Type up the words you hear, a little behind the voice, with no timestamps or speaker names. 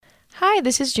Hi,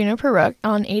 this is Juniper Rook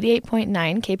on 88.9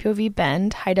 KPOV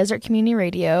Bend, High Desert Community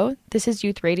Radio. This is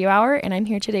Youth Radio Hour, and I'm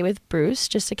here today with Bruce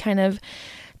just to kind of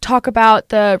talk about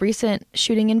the recent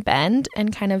shooting in Bend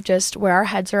and kind of just where our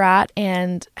heads are at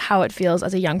and how it feels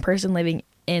as a young person living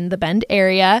in the Bend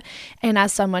area and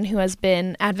as someone who has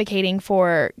been advocating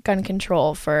for gun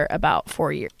control for about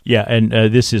 4 years. Yeah, and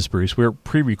this is Bruce. We're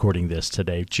pre-recording this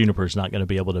today. Juniper's not going to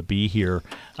be able to be here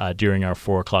during our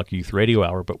 4 o'clock Youth Radio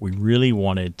Hour, but we really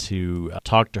wanted to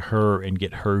talk to her and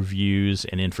get her views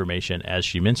and information, as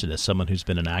she mentioned, as someone who's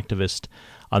been an activist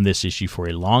on this issue for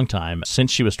a long time, since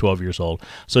she was 12 years old.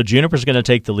 So Juniper's going to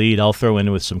take the lead. I'll throw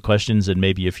in with some questions and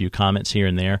maybe a few comments here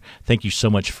and there. Thank you so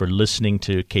much for listening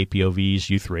to KPOV's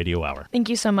Youth Radio Hour. Thank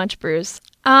you so much, Bruce.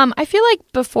 I feel like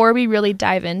before we really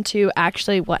dive into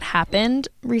actually what happened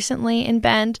recently in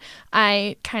Bend,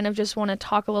 I kind of just want to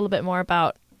talk a little bit more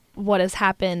about what has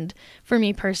happened for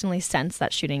me personally since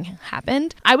that shooting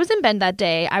happened. I was in Bend that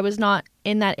day. I was not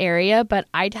in that area, but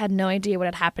I had no idea what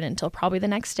had happened until probably the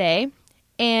next day.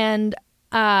 And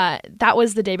that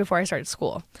was the day before I started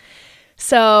school.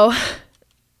 So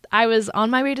I was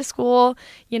on my way to school.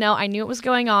 You know, I knew what was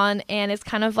going on. And it's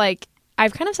kind of like,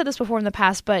 I've kind of said this before in the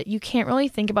past, but you can't really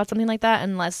think about something like that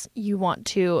unless you want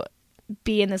to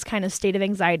be in this kind of state of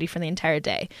anxiety for the entire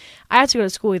day. I have to go to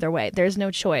school either way. There's no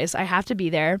choice. I have to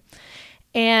be there.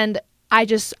 And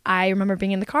I remember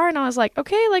being in the car and I was like,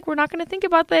 okay, like, we're not going to think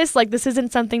about this. Like, this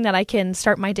isn't something that I can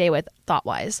start my day with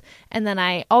thought-wise. And then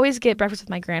I always get breakfast with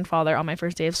my grandfather on my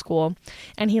first day of school.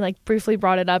 And he like briefly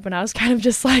brought it up and I was kind of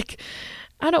just like,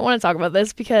 I don't want to talk about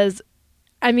this because,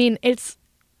 I mean, it's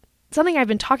something I've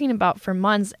been talking about for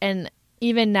months. And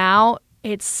even now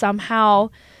it's somehow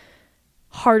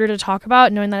harder to talk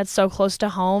about knowing that it's so close to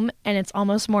home. And it's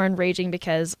almost more enraging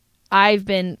because I've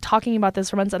been talking about this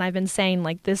for months and I've been saying,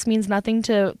 like, this means nothing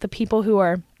to the people who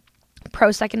are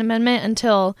pro-Second Amendment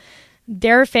until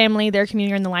their family, their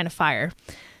community are in the line of fire.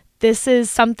 This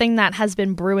is something that has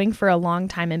been brewing for a long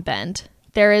time in Bend.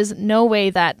 There is no way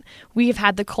that we've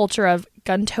had the culture of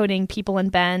gun-toting people in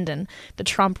Bend and the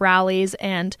Trump rallies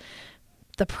and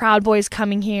the Proud Boys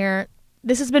coming here.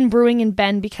 This has been brewing in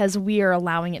Bend because we are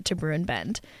allowing it to brew in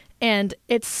Bend. And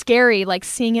it's scary, like,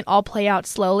 seeing it all play out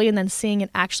slowly and then seeing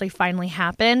it actually finally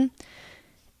happen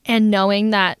and knowing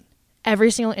that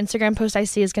every single Instagram post I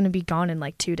see is going to be gone in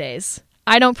like 2 days.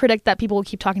 I don't predict that people will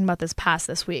keep talking about this past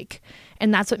this week.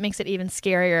 And that's what makes it even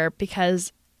scarier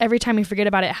because every time we forget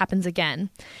about it, it happens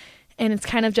again. And it's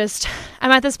kind of just,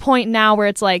 I'm at this point now where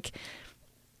it's like,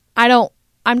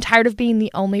 I'm tired of being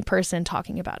the only person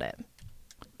talking about it.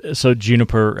 So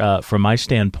Juniper, from my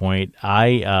standpoint,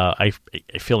 I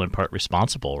feel in part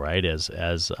responsible, right,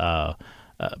 as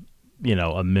you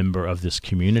know, a member of this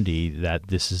community, that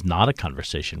this is not a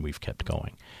conversation we've kept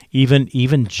going,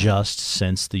 even just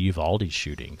since the Uvalde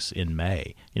shootings in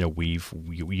May. You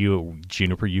know,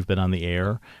 Juniper, you've been on the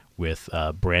air with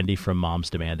Brandy from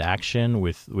Moms Demand Action,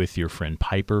 with your friend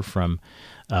Piper from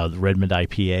the Redmond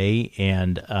IPA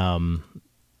and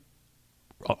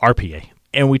RPA.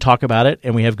 And we talk about it,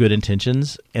 and we have good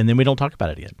intentions, and then we don't talk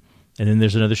about it again. And then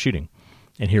there's another shooting,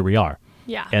 and here we are.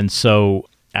 Yeah. And so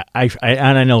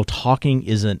I know talking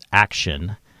isn't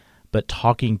action, but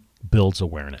talking builds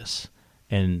awareness.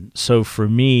 And so for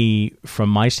me, from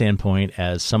my standpoint,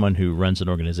 as someone who runs an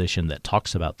organization that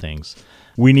talks about things,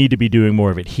 we need to be doing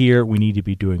more of it here. We need to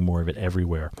be doing more of it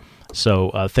everywhere.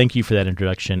 So thank you for that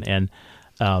introduction. And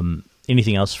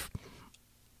anything else?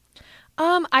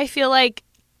 I feel like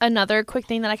another quick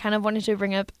thing that I kind of wanted to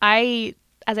bring up,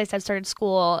 as I said, started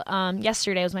school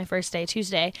yesterday was my first day,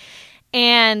 Tuesday.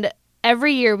 And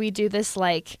every year we do this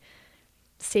like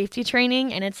safety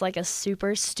training, and it's like a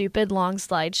super stupid long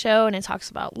slideshow, and it talks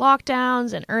about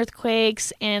lockdowns and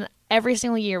earthquakes. And every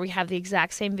single year we have the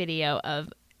exact same video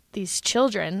of these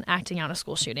children acting out a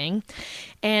school shooting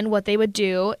and what they would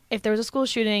do if there was a school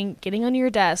shooting, getting under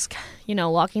your desk, you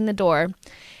know, locking the door.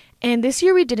 And this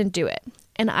year we didn't do it.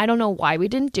 And I don't know why we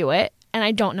didn't do it, and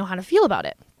I don't know how to feel about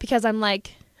it because I'm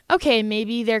like, okay,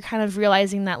 maybe they're kind of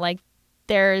realizing that like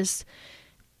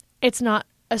it's not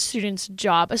a student's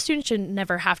job. A student should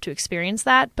never have to experience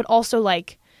that, but also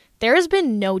like there has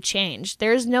been no change.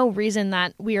 There is no reason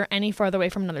that we are any farther away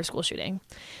from another school shooting.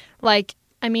 Like,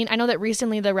 I mean, I know that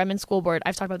recently the Redmond School Board,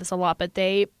 I've talked about this a lot, but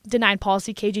they denied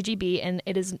policy KGGB, and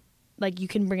it is like you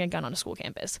can bring a gun on a school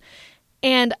campus.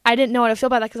 And I didn't know how to feel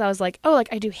about that because I was like, oh, like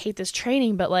I do hate this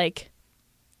training, but like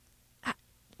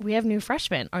we have new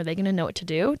freshmen. Are they going to know what to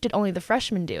do? Did only the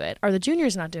freshmen do it? Are the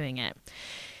juniors not doing it?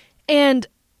 And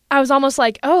I was almost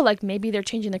like, oh, like maybe they're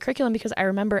changing the curriculum because I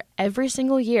remember every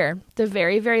single year, the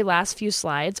very, very last few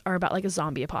slides are about like a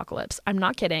zombie apocalypse. I'm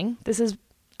not kidding.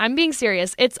 I'm being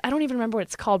serious. I don't even remember what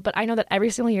it's called, but I know that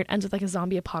every single year it ends with like a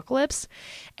zombie apocalypse,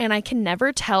 and I can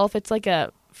never tell if it's like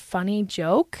a funny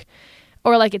joke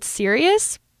or like it's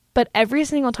serious, but every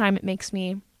single time it makes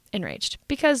me enraged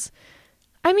because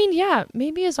I mean, yeah,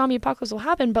 maybe a zombie apocalypse will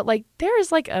happen, but like there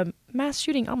is like a mass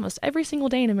shooting almost every single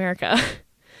day in America.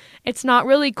 It's not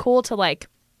really cool to like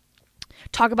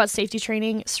talk about safety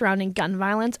training surrounding gun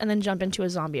violence and then jump into a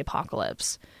zombie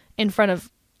apocalypse in front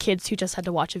of kids who just had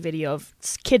to watch a video of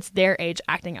kids their age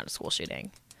acting out a school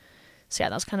shooting. So yeah,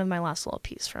 that was kind of my last little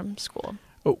piece from school.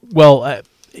 Well,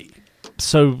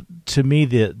 so to me,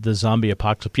 the zombie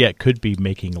apocalypse, yeah, it could be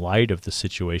making light of the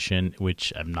situation,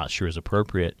 which I'm not sure is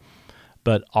appropriate,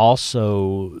 but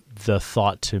also the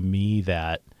thought to me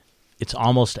that it's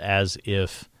almost as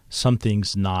if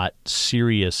something's not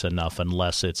serious enough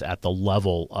unless it's at the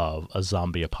level of a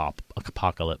zombie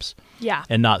apocalypse. Yeah.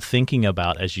 And not thinking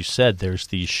about, as you said, there's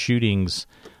these shootings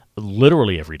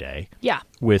literally every day. Yeah.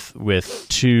 With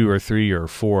 2 or 3 or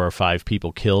 4 or 5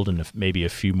 people killed and maybe a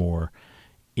few more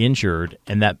injured,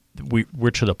 and that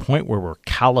we're to the point where we're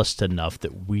calloused enough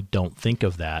that we don't think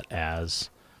of that as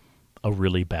a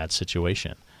really bad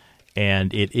situation.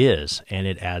 And it is, and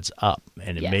it adds up.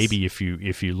 And it maybe if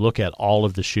you look at all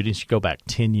of the shootings, you go back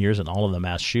 10 years and all of the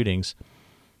mass shootings,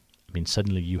 I mean,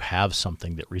 suddenly you have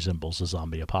something that resembles a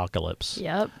zombie apocalypse.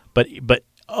 Yep. But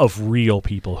of real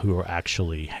people who have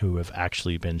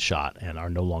actually been shot and are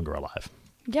no longer alive.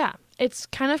 Yeah, it's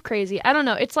kind of crazy. I don't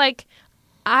know. It's like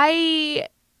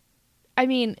I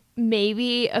mean,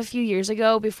 maybe a few years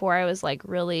ago before I was like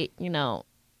really,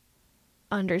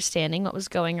 understanding what was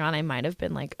going on, I might have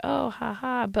been like, oh,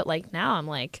 haha. But like now I'm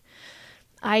like,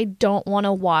 I don't want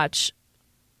to watch.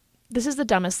 This is the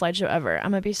dumbest slideshow ever.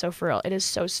 I'm going to be so for real. It is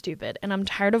so stupid. And I'm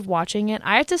tired of watching it.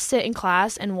 I have to sit in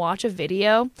class and watch a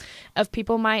video of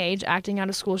people my age acting out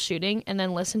a school shooting and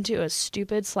then listen to a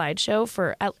stupid slideshow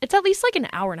it's at least like an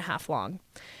hour and a half long.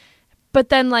 But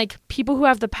then, like, people who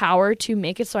have the power to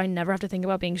make it so I never have to think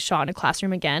about being shot in a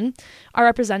classroom again are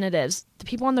representatives. The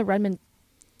people on the Redmond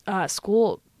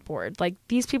school board. Like,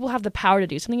 these people have the power to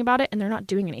do something about it, and they're not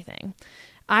doing anything.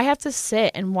 I have to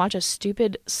sit and watch a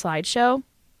stupid slideshow,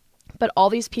 but all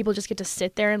these people just get to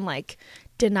sit there and, like,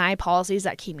 deny policies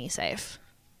that keep me safe.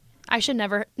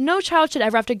 No child should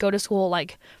ever have to go to school,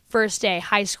 like, first day,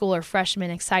 high school or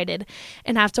freshman, excited,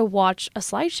 and have to watch a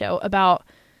slideshow about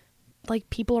like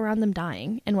people around them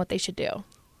dying and what they should do. All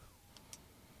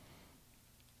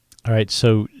right.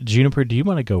 So Juniper, do you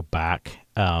want to go back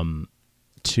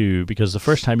because the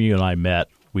first time you and I met,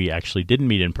 we actually didn't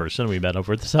meet in person. We met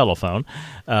over the telephone,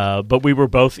 but we were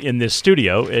both in this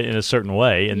studio in a certain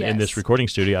way. In this recording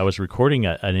studio, I was recording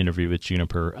an interview with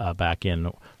Juniper back in,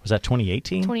 was that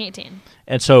 2018? 2018.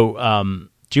 And so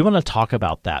do you want to talk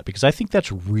about that? Because I think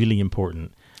that's really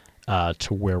important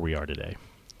to where we are today.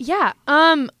 Yeah.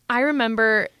 I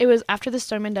remember it was after the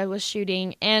Stoneman Douglas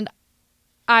shooting, and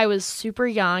I was super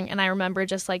young, and I remember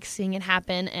just like seeing it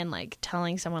happen and like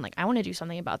telling someone like, I want to do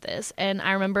something about this. And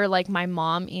I remember like my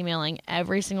mom emailing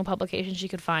every single publication she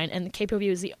could find, and the KPOV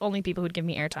was the only people who'd give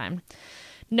me airtime.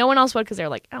 No one else would, because they were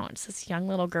like, oh, it's this young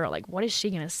little girl. Like, what is she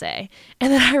going to say?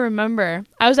 And then I remember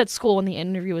I was at school when the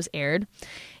interview was aired.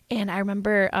 And I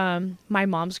remember my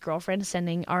mom's girlfriend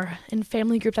sending our in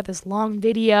family group that this long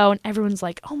video, and everyone's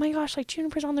like, oh my gosh, like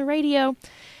Juniper's on the radio.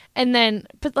 And then,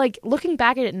 but like looking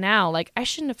back at it now, like I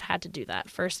shouldn't have had to do that,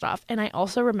 first off. And I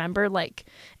also remember like,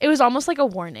 it was almost like a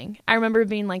warning. I remember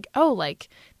being like, oh, like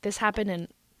this happened in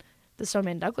the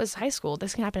Stoneman Douglas High School.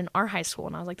 This can happen in our high school.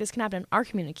 And I was like, this can happen in our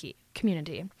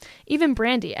community. Even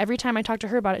Brandy, every time I talk to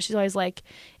her about it, she's always like,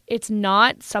 it's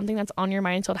not something that's on your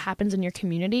mind until it happens in your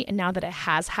community. And now that it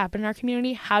has happened in our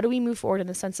community, how do we move forward in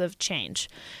the sense of change?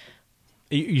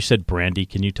 You said Brandy.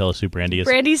 Can you tell us who Brandy is?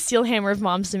 Brandy Steelhammer of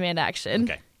Moms Demand Action.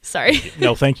 Okay. Sorry.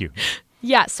 No, thank you.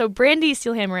 Yeah, so Brandy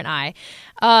Steelhammer and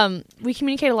I, we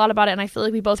communicate a lot about it, and I feel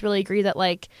like we both really agree that,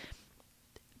 like,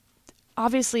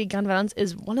 obviously gun violence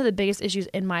is one of the biggest issues,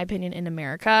 in my opinion, in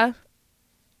America,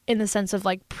 in the sense of,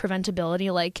 like,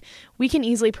 preventability. Like, we can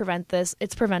easily prevent this.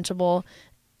 It's preventable.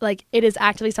 Like, it is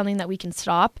actively something that we can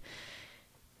stop.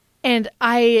 And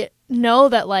I know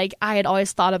that, like, I had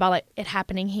always thought about, like, it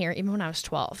happening here, even when I was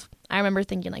 12. I remember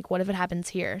thinking, like, what if it happens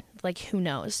here? Like, who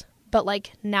knows? But,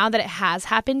 like, now that it has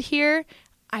happened here,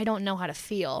 I don't know how to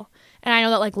feel. And I know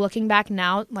that, like, looking back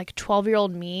now, like,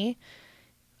 12-year-old me,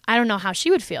 I don't know how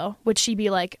she would feel. Would she be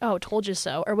like, oh, told you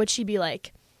so? Or would she be,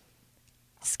 like,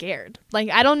 scared? Like,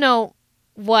 I don't know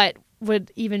what would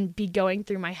even be going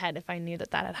through my head if I knew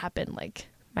that that had happened, like,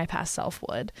 my past self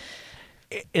would.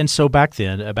 And so back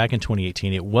then, back in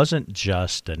 2018, it wasn't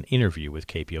just an interview with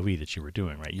KPOV that you were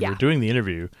doing, right? You were doing the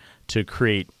interview to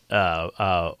create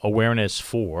awareness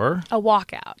for a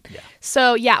walkout. Yeah.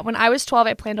 So when I was 12,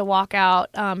 I planned to walk out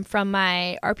from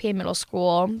my RPA middle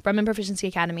school, Bremen Proficiency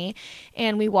Academy,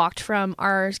 and we walked from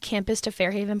our campus to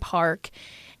Fairhaven Park,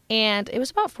 and it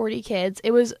was about 40 kids.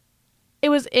 It was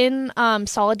in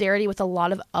solidarity with a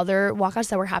lot of other walkouts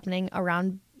that were happening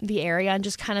around the area, and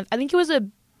just kind of, I think it was a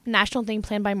national thing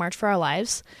planned by March for Our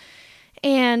Lives,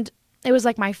 and it was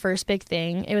like my first big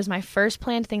thing. It was my first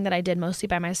planned thing that I did mostly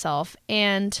by myself.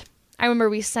 And I remember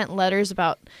we sent letters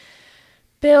about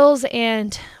bills,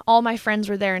 and all my friends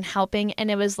were there and helping.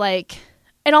 And it was like,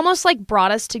 it almost like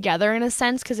brought us together in a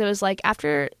sense, because it was like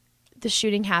after the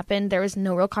shooting happened, there was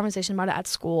no real conversation about it at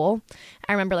school.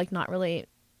 I remember like not really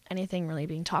anything really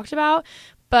being talked about.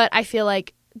 But I feel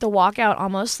like the walkout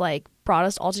almost like brought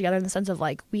us all together in the sense of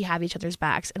like we have each other's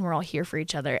backs and we're all here for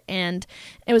each other. And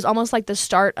it was almost like the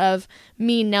start of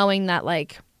me knowing that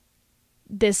like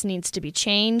this needs to be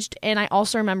changed. And I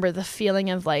also remember the feeling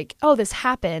of like, oh, this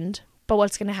happened, but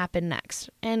what's going to happen next?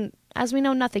 And as we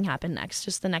know, nothing happened next,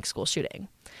 just the next school shooting.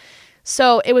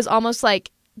 So it was almost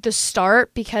like the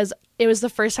start, because it was the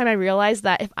first time I realized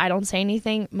that if I don't say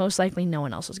anything, most likely no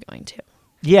one else is going to.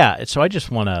 Yeah. So I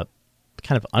just want to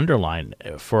kind of underline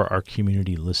for our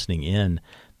community listening in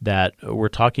that we're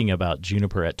talking about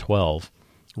Juniper at 12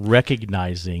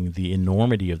 recognizing the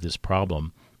enormity of this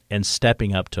problem and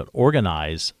stepping up to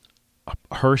organize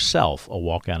herself a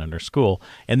walkout in her school,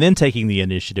 and then taking the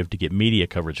initiative to get media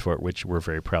coverage for it, which we're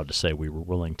very proud to say we were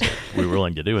willing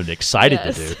to do and excited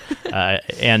to do.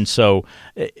 And so,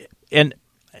 and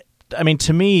I mean,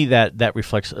 to me, that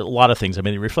reflects a lot of things. I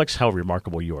mean, it reflects how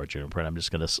remarkable you are, Juniper, and I'm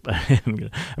just going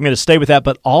to stay with that.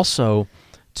 But also,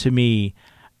 to me,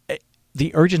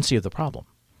 the urgency of the problem.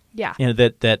 Yeah. And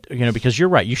that because you're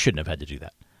right, you shouldn't have had to do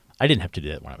that. I didn't have to do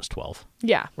that when I was 12.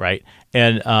 Yeah. Right.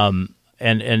 And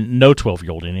no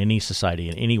 12-year-old in any society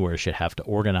and anywhere should have to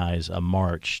organize a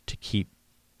march to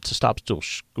stop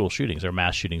school shootings or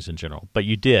mass shootings in general. But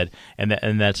you did, and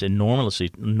that's enormously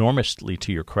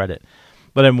to your credit.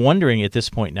 But I'm wondering at this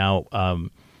point now,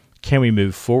 can we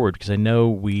move forward? Because I know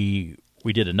we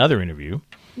did another interview,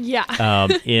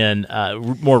 in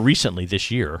more recently this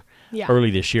year,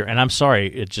 early this year. And I'm sorry,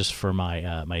 it's just for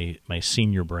my my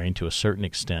senior brain to a certain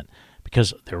extent,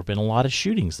 because there have been a lot of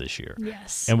shootings this year.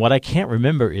 Yes. And what I can't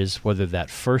remember is whether that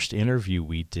first interview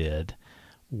we did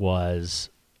was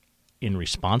in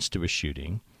response to a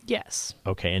shooting. Yes.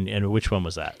 Okay, and which one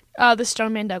was that? The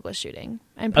Stoneman Douglas shooting.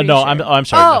 I'm pretty sure. I'm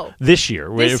sorry. Oh, no, this year.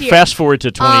 This year. Fast forward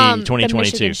to 2022. The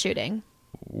Michigan shooting.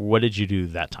 What did you do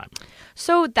that time?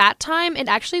 So that time, it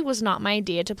actually was not my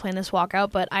idea to plan this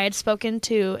walkout, but I had spoken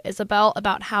to Isabel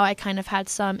about how I kind of had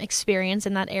some experience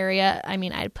in that area. I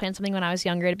mean, I had planned something when I was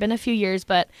younger. It had been a few years,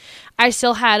 but I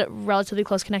still had relatively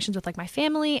close connections with like my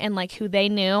family and like who they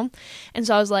knew. And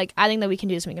so I was like, I think that we can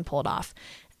do this and we can pull it off.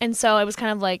 And so it was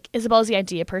kind of like Isabel's the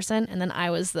idea person, and then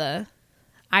I was the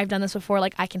I've done this before,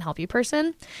 like I can help you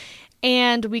person.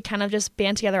 And we kind of just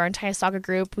band together our entire Saga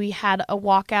group. We had a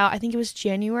walkout, I think it was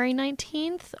January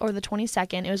 19th or the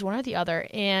 22nd. It was one or the other.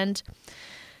 And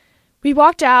we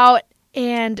walked out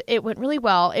and it went really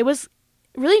well. It was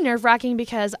really nerve-wracking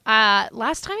because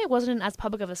last time it wasn't as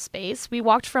public of a space. We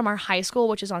walked from our high school,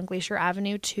 which is on Glacier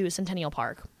Avenue, to Centennial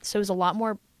Park. So it was a lot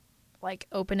more like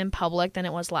open and public than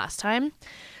it was last time.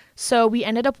 So we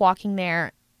ended up walking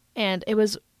there, and it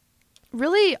was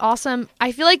really awesome.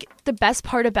 I feel like the best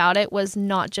part about it was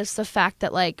not just the fact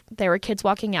that like there were kids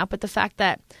walking out, but the fact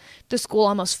that the school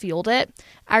almost fueled it.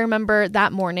 I remember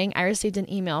that morning I received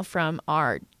an email from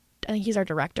I think he's our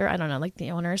director, I don't know, like the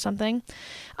owner or something,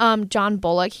 John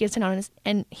Bullock. He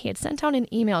had sent out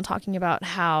an email talking about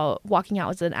how walking out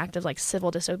was an act of like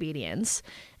civil disobedience.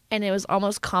 And it was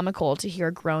almost comical to hear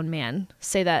a grown man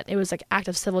say that it was like act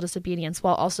of civil disobedience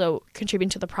while also contributing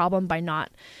to the problem by not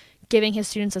giving his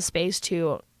students a space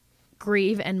to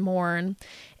grieve and mourn,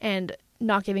 and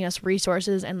not giving us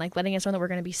resources and like letting us know that we're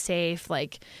going to be safe,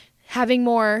 like having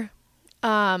more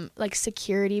like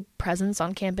security presence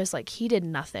on campus. Like he did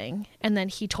nothing. And then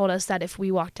he told us that if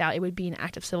we walked out, it would be an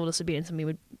act of civil disobedience and we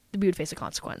would face a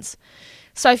consequence.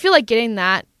 So I feel like getting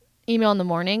that email in the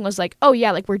morning was like, oh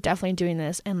yeah, like we're definitely doing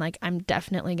this, and like I'm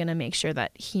definitely going to make sure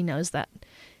that he knows that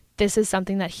this is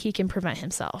something that he can prevent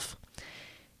himself.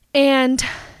 And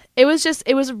it was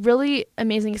a really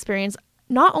amazing experience.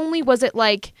 Not only was it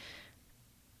like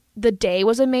the day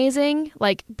was amazing,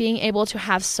 like being able to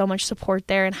have so much support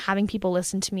there and having people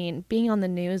listen to me and being on the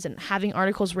news and having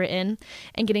articles written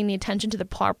and getting the attention to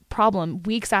the problem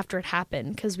weeks after it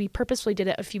happened, because we purposefully did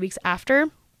it a few weeks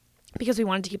after. because we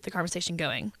wanted to keep the conversation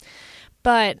going.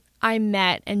 But I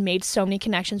met and made so many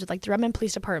connections with like the Redmond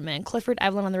Police Department, Clifford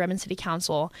Evelyn on the Redmond City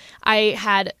Council. I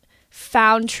had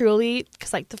found truly,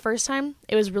 because like the first time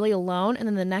it was really alone, and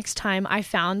then the next time I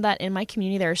found that in my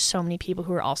community there are so many people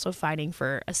who are also fighting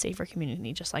for a safer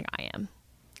community just like I am.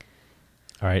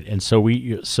 All right, and so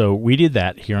we did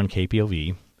that here on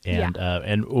KPOV,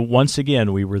 and once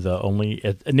again we were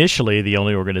initially the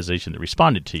only organization that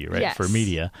responded to you, right? Yes. For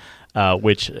media,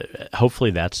 which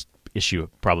hopefully that's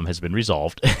problem has been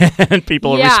resolved and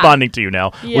people are responding to you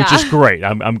now, which is great.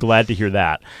 I'm glad to hear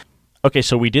that. Okay,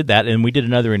 so we did that, and we did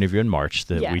another interview in March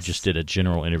that we just did a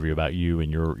general interview about you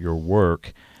and your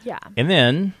work. Yeah. And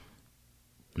then,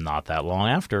 not that long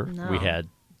after, we had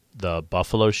the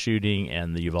Buffalo shooting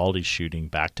and the Uvalde shooting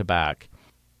back to back.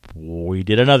 We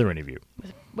did another interview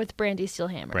with Brandy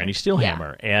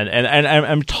Steelhammer. And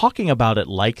I'm talking about it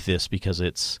like this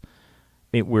because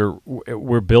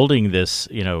we're building this,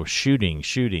 shooting,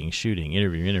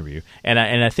 interview, and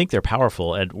I think they're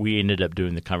powerful. And we ended up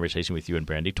doing the conversation with you and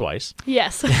Brandy twice.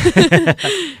 Yes,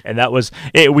 and that was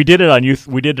we did it on youth.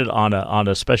 We did it on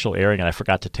a special airing, and I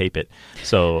forgot to tape it,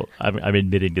 so I'm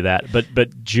admitting to that.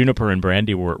 But Juniper and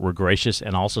Brandy were gracious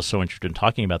and also so interested in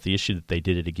talking about the issue that they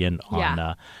did it again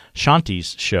on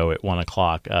Shanti's show at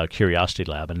 1:00, Curiosity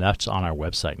Lab, and that's on our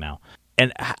website now.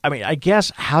 And I mean, I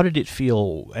guess, how did it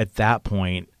feel at that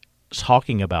point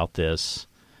talking about this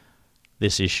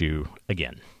issue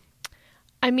again?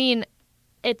 I mean,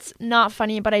 it's not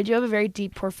funny, but I do have a very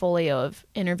deep portfolio of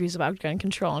interviews about gun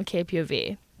control on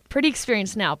KPOV. Pretty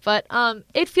experienced now, but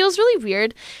it feels really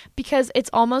weird because it's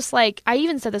almost like, I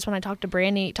even said this when I talked with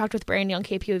Brandy on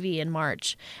KPOV in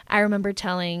March. I remember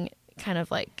telling, kind of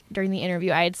like during the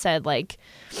interview, I had said like,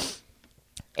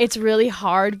 it's really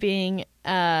hard being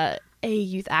a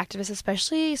youth activist,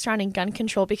 especially surrounding gun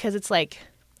control, because it's like,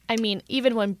 I mean,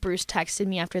 even when Bruce texted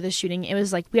me after the shooting, it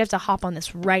was like, we have to hop on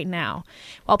this right now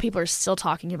while people are still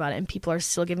talking about it and people are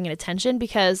still giving it attention,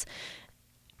 because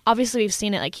obviously we've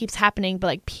seen it like keeps happening, but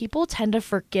like people tend to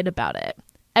forget about it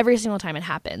every single time it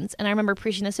happens. And I remember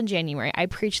preaching this in January. I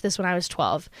preached this when I was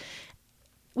 12.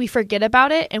 We forget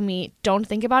about it and we don't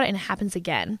think about it, and it happens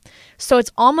again. So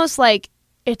it's almost like,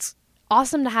 it's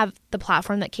awesome to have the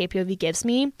platform that KPOV gives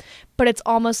me, but it's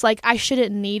almost like I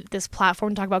shouldn't need this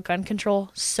platform to talk about gun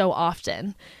control so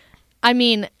often. I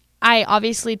mean, I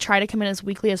obviously try to come in as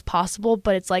weekly as possible,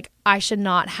 but it's like I should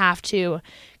not have to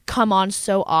come on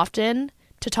so often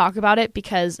to talk about it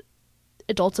because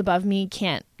adults above me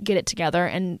can't get it together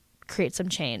and create some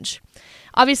change.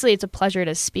 Obviously, it's a pleasure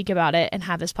to speak about it and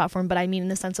have this platform, but I mean in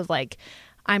the sense of like,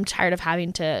 I'm tired of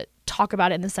having to talk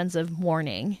about it in the sense of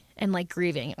mourning and like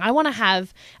grieving. I want to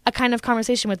have a kind of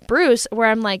conversation with Bruce where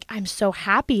I'm like, I'm so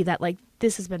happy that like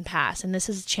this has been passed and this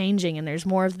is changing and there's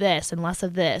more of this and less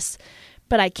of this,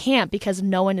 but I can't because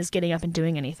no one is getting up and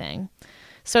doing anything.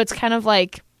 So it's kind of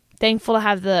like thankful to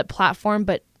have the platform,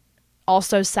 but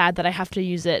also sad that I have to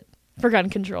use it for gun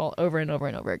control over and over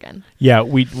and over again. Yeah,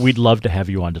 we'd love to have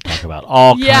you on to talk about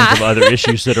all kinds of other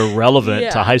issues that are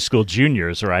relevant to high school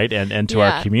juniors, right, and to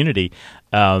our community.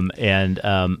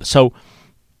 So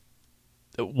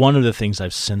one of the things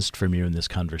I've sensed from you in this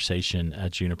conversation,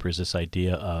 Juniper, is this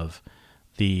idea of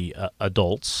the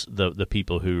adults, the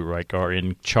people who are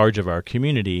in charge of our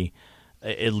community,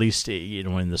 at least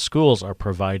in the schools, are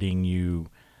providing you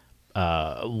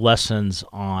lessons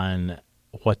on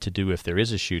what to do if there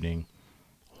is a shooting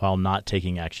while not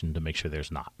taking action to make sure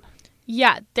there's not.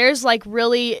 Yeah, there's like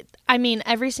really, I mean,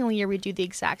 every single year we do the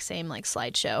exact same like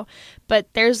slideshow,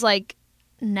 but there's like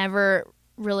never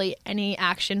really any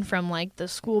action from like the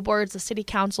school boards, the city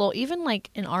council, even like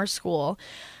in our school.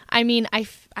 I mean, I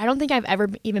don't think I've ever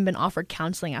even been offered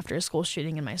counseling after a school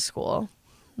shooting in my school.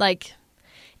 Like,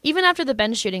 even after the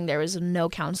Bend shooting, there was no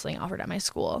counseling offered at my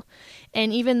school.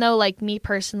 And even though, like, me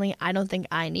personally, I don't think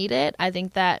I need it, I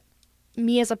think that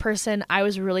me as a person, I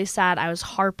was really sad. I was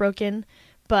heartbroken,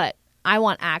 but I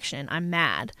want action. I'm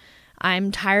mad.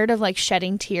 I'm tired of, like,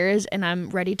 shedding tears, and I'm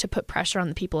ready to put pressure on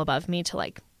the people above me to,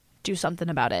 like, do something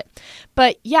about it.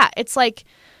 But, yeah, it's like,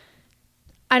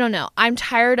 I don't know. I'm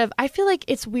tired of, I feel like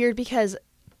it's weird because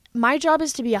my job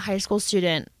is to be a high school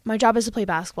student. My job is to play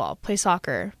basketball, play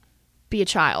soccer, be a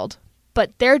child,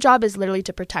 but their job is literally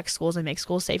to protect schools and make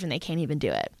schools safe, and they can't even do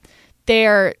it.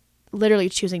 They're literally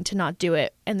choosing to not do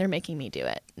it, and they're making me do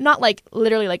it. Not like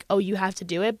literally like, oh, you have to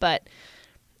do it, but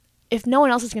if no one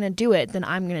else is going to do it, then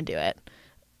I'm going to do it.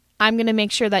 I'm going to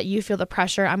make sure that you feel the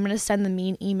pressure. I'm going to send the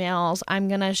mean emails. I'm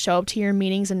going to show up to your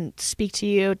meetings and speak to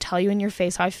you, tell you in your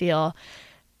face how I feel.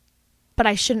 but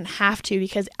I shouldn't have to,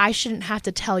 because I shouldn't have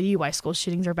to tell you why school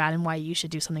shootings are bad and why you should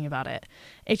do something about it.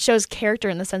 It shows character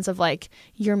in the sense of like,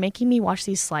 you're making me watch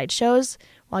these slideshows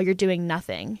while you're doing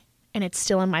nothing, and it's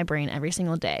still in my brain every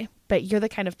single day. But you're the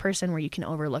kind of person where you can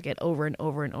overlook it over and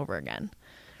over and over again.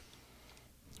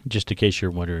 Just in case you're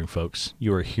wondering, folks,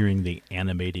 you are hearing the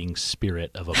animating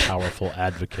spirit of a powerful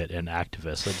advocate and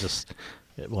activist. I just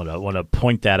want to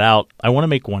point that out. I want to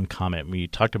make one comment. When you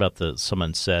talked about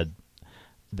someone said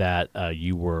that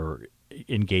you were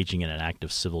engaging in an act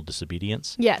of civil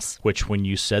disobedience. Yes. Which, when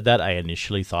you said that, I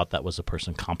initially thought that was a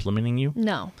person complimenting you.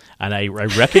 No. And I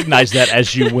recognized that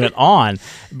as you went on,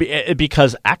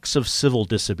 because acts of civil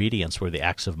disobedience were the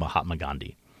acts of Mahatma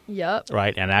Gandhi. Yep.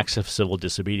 Right, and acts of civil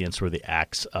disobedience were the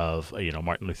acts of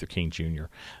Martin Luther King Jr.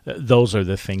 Those are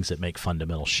the things that make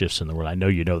fundamental shifts in the world. I know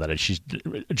you know that.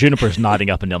 Juniper's nodding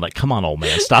up and down like, come on, old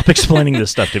man, stop explaining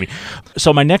this stuff to me.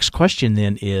 So my next question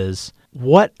then is,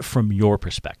 what, from your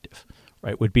perspective,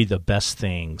 right, would be the best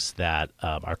things that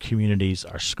our communities,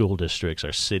 our school districts,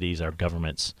 our cities, our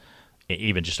governments,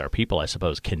 even just our people, I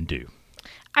suppose, can do?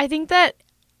 I think that,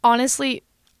 honestly,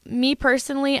 me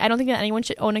personally, I don't think that anyone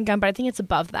should own a gun, but I think it's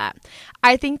above that.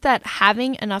 I think that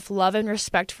having enough love and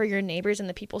respect for your neighbors and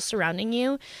the people surrounding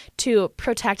you to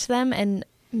protect them and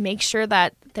make sure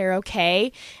that they're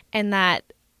okay, and that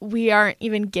we aren't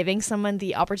even giving someone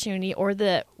the opportunity or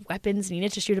the weapons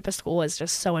needed to shoot up a school is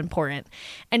just so important.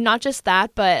 And not just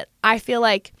that, but I feel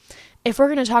like if we're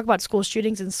going to talk about school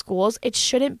shootings in schools, it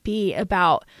shouldn't be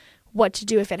about what to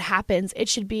do if it happens. It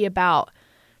should be about,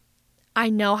 I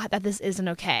know that this isn't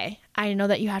okay. I know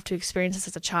that you have to experience this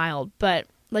as a child, but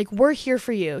like, we're here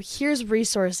for you. Here's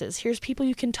resources. Here's people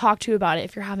you can talk to about it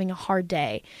if you're having a hard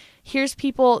day. Here's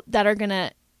people that are going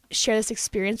to share this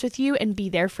experience with you and be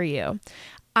there for you.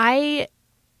 I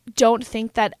don't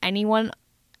think that anyone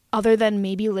other than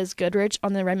maybe Liz Goodrich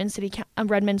on the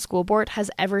Redmond School Board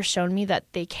has ever shown me that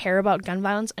they care about gun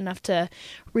violence enough to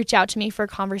reach out to me for a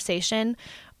conversation,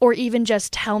 or even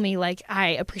just tell me, like,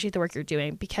 I appreciate the work you're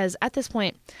doing. Because at this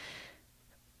point,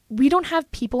 we don't have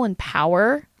people in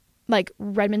power, like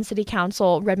Redmond City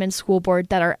Council, Redmond School Board,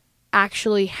 that are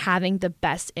actually having the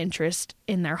best interest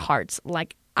in their hearts.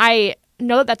 Like, I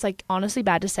know that that's, like, honestly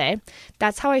bad to say.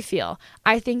 That's how I feel.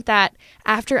 I think that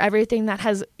after everything that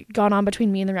has gone on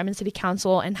between me and the Redmond City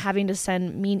Council and having to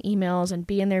send mean emails and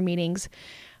be in their meetings,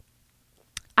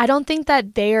 I don't think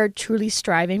that they are truly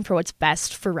striving for what's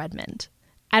best for Redmond.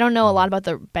 I don't know a lot about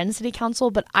the Bend City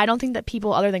Council, but I don't think that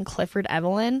people other than Clifford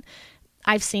Evelyn,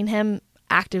 I've seen him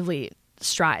actively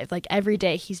strive. Like, every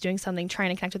day he's doing something, trying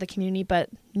to connect with the community, but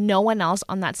no one else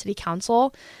on that city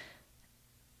council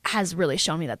has really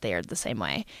shown me that they are the same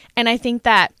way. And I think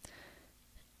that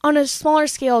on a smaller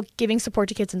scale, giving support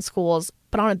to kids in schools,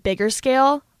 but on a bigger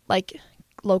scale, like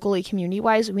locally,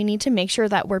 community-wise, we need to make sure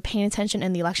that we're paying attention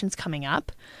in the elections coming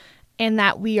up, and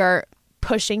that we are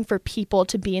pushing for people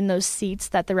to be in those seats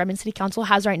that the Redmond City Council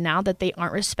has right now that they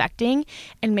aren't respecting,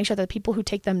 and make sure that the people who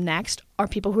take them next are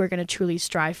people who are going to truly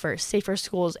strive for safer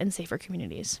schools and safer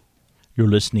communities. You're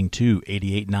listening to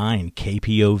 88.9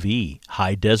 KPOV,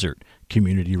 High Desert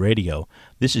Community Radio.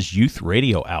 This is Youth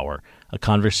Radio Hour, a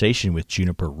conversation with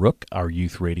Juniper Rook, our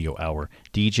Youth Radio Hour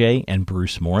DJ, and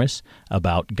Bruce Morris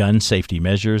about gun safety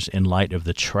measures in light of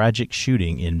the tragic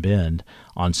shooting in Bend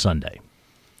on Sunday.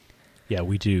 Yeah,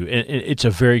 we do. It's a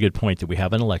very good point that we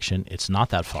have an election. It's not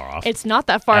that far off. It's not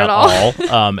that far at all.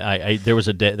 There was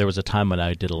a time when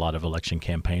I did a lot of election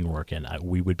campaign work, and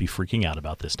we would be freaking out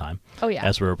about this time. Oh yeah,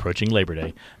 as we're approaching Labor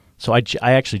Day. So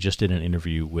I actually just did an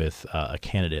interview with a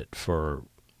candidate for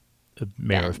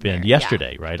mayor of Bend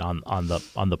yesterday, right on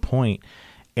the point,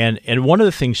 and one of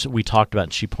the things that we talked about,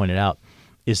 and she pointed out,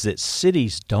 is that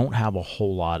cities don't have a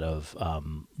whole lot of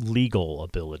legal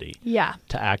ability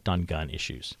to act on gun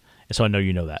issues. And so I know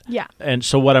you know that. Yeah. And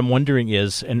so what I'm wondering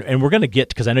is, and we're going to get,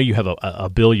 because I know you have a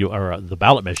bill the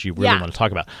ballot measure you really want to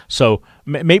talk about. So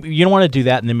maybe you don't want to do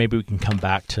that, and then maybe we can come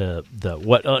back to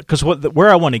where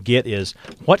I want to get is,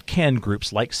 what can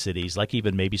groups like cities, like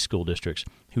even maybe school districts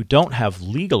who don't have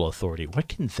legal authority, what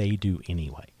can they do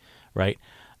anyway, right?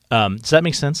 Does that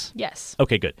make sense? Yes.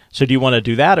 Okay, good. So do you want to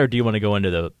do that, or do you want to go into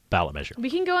the ballot measure? We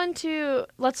can go into,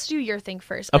 let's do your thing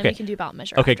first, and then we can do ballot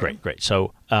measure Okay, after. great.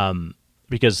 So,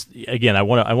 because again, I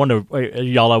want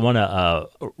to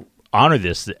honor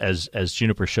this as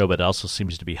Juniper's show, but it also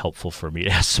seems to be helpful for me to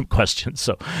ask some questions.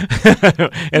 So,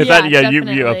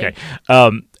 definitely. Okay.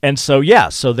 And so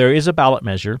so there is a ballot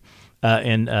measure,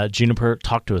 and Juniper,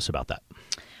 talk to us about that.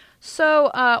 So,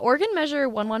 Oregon Measure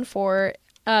 114,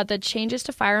 the Changes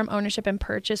to Firearm Ownership and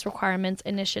Purchase Requirements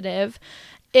Initiative,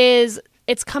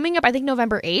 it's coming up, I think,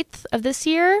 November 8th of this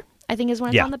year. I think is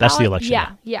when it's on the ballot. That's the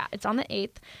election. Yeah, it's on the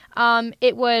 8th.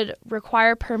 It would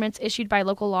require permits issued by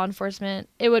local law enforcement.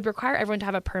 It would require everyone to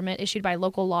have a permit issued by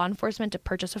local law enforcement to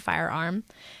purchase a firearm.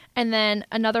 And then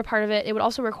another part of it, it would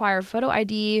also require photo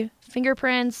ID,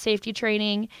 fingerprints, safety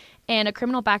training, and a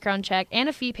criminal background check and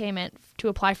a fee payment to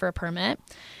apply for a permit.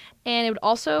 And it would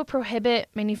also prohibit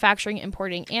manufacturing,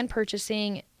 importing, and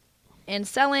purchasing and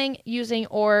selling, using,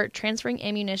 or transferring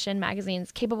ammunition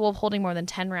magazines capable of holding more than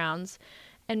 10 rounds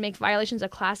and make violations a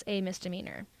Class A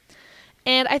misdemeanor.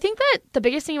 And I think that the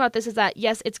biggest thing about this is that,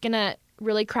 yes, it's going to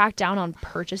really crack down on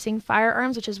purchasing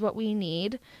firearms, which is what we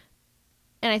need.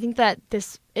 And I think that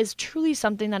this is truly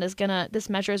something that is this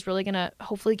measure is really going to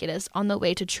hopefully get us on the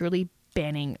way to truly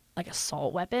banning like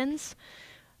assault weapons.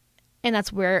 And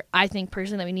that's where I think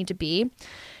personally that we need to be.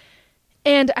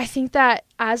 And I think that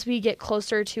as we get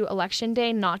closer to election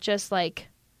day, not just like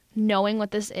knowing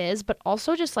what this is, but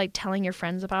also just like telling your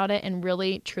friends about it and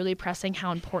really truly pressing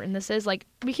how important this is. Like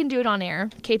we can do it on air.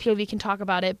 KPOV can talk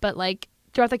about it, but like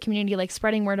throughout the community, like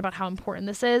spreading word about how important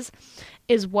this is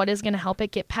what is going to help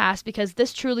it get passed, because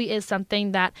this truly is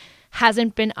something that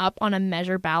hasn't been up on a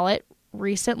measure ballot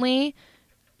recently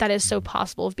that is so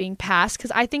possible of being passed.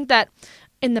 Because I think that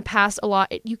in the past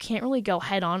you can't really go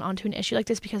head on onto an issue like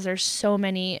this because there's so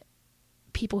many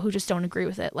people who just don't agree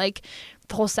with it. Like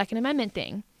the whole Second Amendment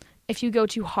thing. If you go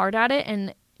too hard at it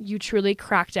and you truly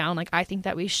crack down, like I think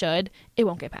that we should, it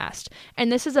won't get passed.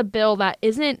 And this is a bill that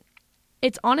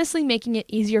it's honestly making it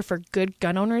easier for good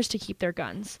gun owners to keep their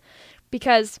guns.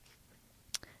 Because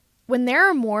when there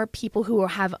are more people who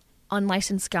have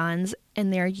unlicensed guns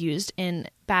and they're used in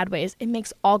bad ways, it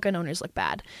makes all gun owners look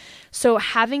bad. So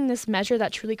having this measure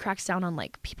that truly cracks down on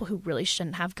like people who really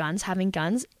shouldn't have guns having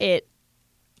guns, it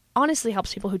honestly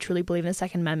helps people who truly believe in the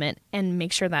Second Amendment and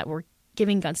make sure that we're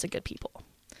giving guns to good people.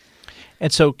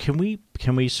 And so can we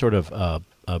sort of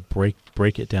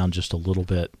break it down just a little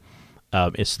bit?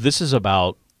 This is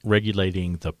about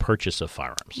regulating the purchase of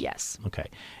firearms. Yes. Okay.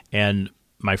 And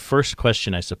my first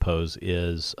question, I suppose,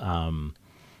 is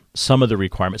some of the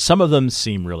requirements. Some of them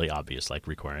seem really obvious, like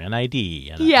requiring an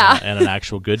ID and an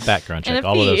actual good background check. And a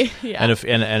all fee. of those,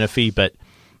 and a fee. But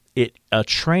a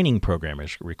training program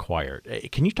is required.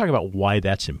 Can you talk about why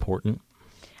that's important?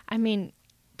 I mean,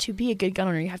 to be a good gun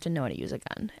owner, you have to know how to use a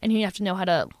gun, and you have to know how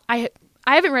to. I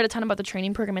haven't read a ton about the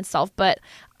training program itself, but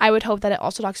I would hope that it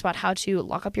also talks about how to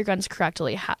lock up your guns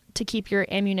correctly, how to keep your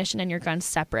ammunition and your guns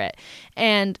separate,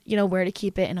 and, you know, where to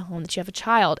keep it in a home that you have a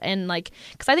child. And, like,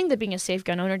 because I think that being a safe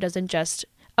gun owner doesn't just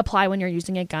apply when you're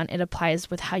using a gun. It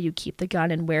applies with how you keep the gun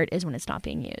and where it is when it's not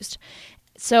being used.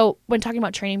 So when talking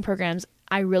about training programs,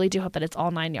 I really do hope that it's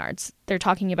all 9 yards. They're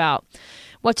talking about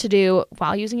what to do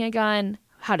while using a gun,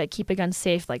 how to keep a gun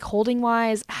safe, like holding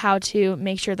wise, how to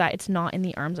make sure that it's not in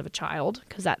the arms of a child,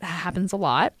 because that happens a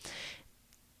lot.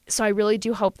 So I really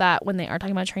do hope that when they are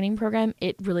talking about a training program,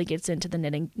 it really gets into the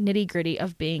nitty gritty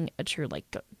of being a true,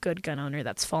 like, good gun owner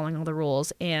that's following all the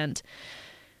rules and,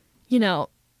 you know,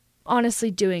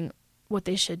 honestly doing what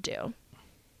they should do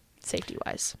safety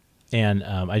wise. And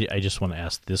I just want to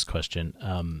ask this question.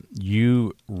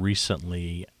 You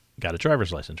recently got a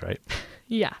driver's license, right?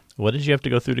 Yeah. What did you have to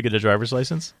go through to get a driver's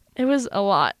license? It was a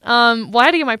lot. Well, I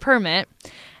had to get my permit,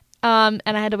 and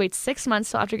I had to wait 6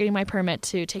 months till after getting my permit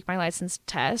to take my license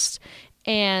test,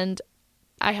 and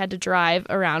I had to drive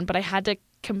around, but I had to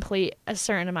complete a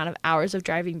certain amount of hours of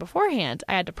driving beforehand.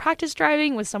 I had to practice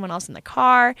driving with someone else in the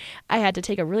car. I had to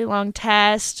take a really long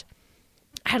test.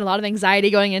 I had a lot of anxiety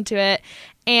going into it,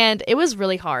 and it was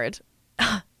really hard.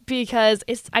 Because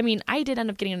I did end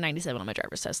up getting a 97 on my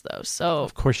driver's test, though. So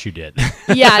of course you did.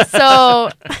 Yeah. So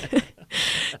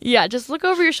yeah, just look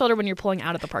over your shoulder when you're pulling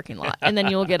out of the parking lot, and then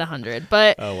you'll get 100.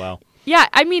 But oh wow. Yeah,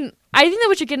 I think that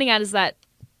what you're getting at is that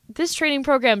this training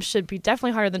program should be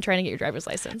definitely harder than trying to get your driver's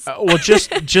license. Well, just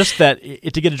that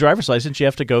to get a driver's license, you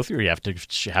have to go through. You have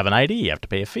to have an ID. You have to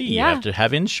pay a fee. Yeah. You have to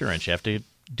have insurance. You have to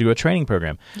do a training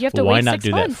program. You have to wait 6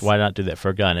 months. Why not do that for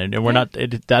a gun? And we're not.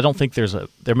 I don't think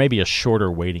there may be a shorter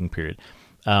waiting period,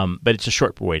 but it's a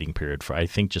short waiting period for, I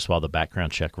think, just while the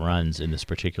background check runs in this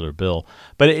particular bill.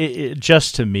 But it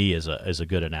just to me is a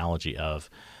good analogy of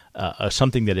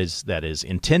something that is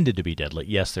intended to be deadly.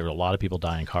 Yes, there are a lot of people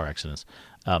die in car accidents.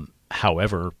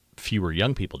 However, fewer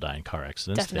young people die in car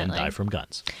accidents than die from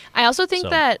guns. I also think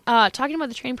that talking about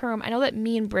the training program, I know that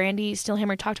me and Brandy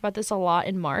Steelhammer talked about this a lot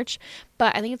in March,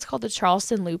 but I think it's called the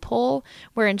Charleston loophole,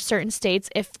 where in certain states,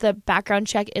 if the background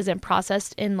check isn't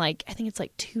processed in I think it's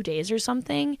 2 days or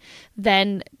something,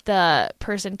 then the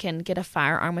person can get a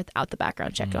firearm without the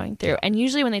background check going through. And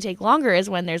usually when they take longer is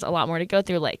when there's a lot more to go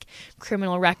through, like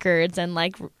criminal records and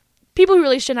people who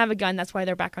really shouldn't have a gun, that's why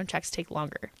their background checks take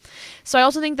longer. So I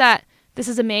also think that this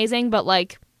is amazing, but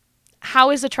like,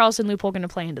 how is the Charleston loophole going to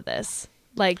play into this?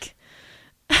 Like,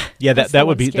 yeah, that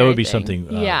would be thing. Something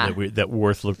that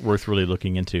worth really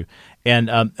looking into. And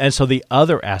so the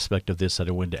other aspect of this that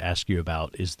I wanted to ask you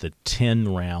about is the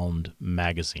 10-round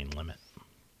magazine limit.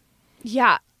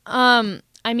 Yeah.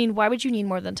 I mean, why would you need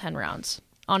more than 10 rounds?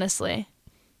 Honestly.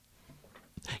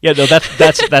 Yeah, no,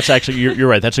 that's actually you're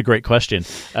right. That's a great question.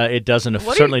 It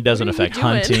certainly doesn't affect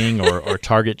hunting or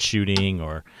target shooting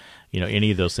or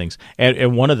any of those things.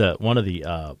 And one of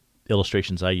the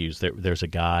illustrations I use, there's a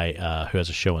guy who has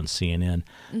a show on CNN.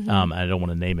 I don't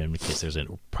want to name him in case there's a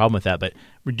problem with that. But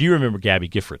do you remember Gabby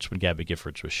Giffords when Gabby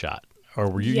Giffords was shot? Or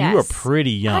were you? Yes. You were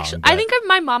pretty young. Actually, I think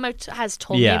my mom has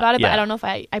told me about it, but I don't know if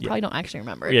I probably don't actually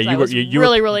remember it. Yeah, you were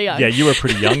really young. Yeah, you were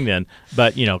pretty young then.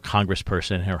 But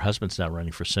congressperson, her husband's now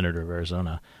running for senator of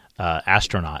Arizona,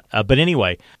 astronaut. But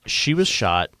anyway, she was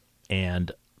shot,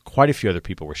 and quite a few other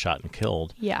people were shot and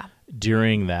killed. Yeah.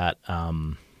 During that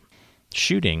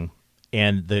shooting,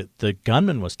 and the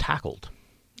gunman was tackled.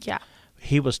 Yeah.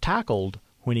 He was tackled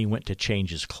when he went to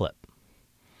change his clip.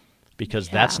 Because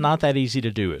that's not that easy to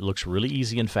do. It looks really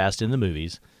easy and fast in the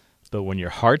movies, but when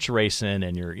your heart's racing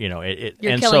and you're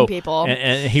killing people.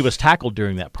 And he was tackled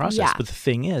during that process. Yeah. But the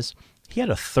thing is, he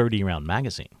had a 30-round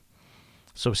magazine.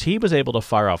 So he was able to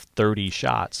fire off 30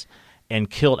 shots and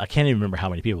killed, I can't even remember how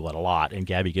many people, but a lot. And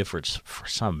Gabby Giffords, for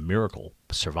some miracle,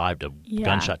 survived a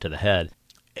gunshot to the head.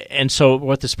 And so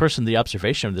what the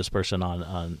observation of this person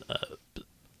on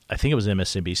I think it was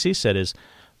MSNBC said is,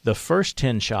 the first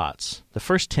 10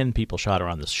 people shot are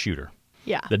on the shooter.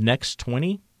 Yeah. The next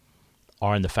 20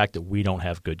 are in the fact that we don't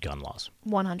have good gun laws.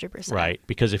 100%. Right.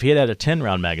 Because if he had a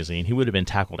 10-round magazine, he would have been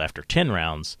tackled after 10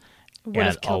 rounds,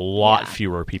 and a lot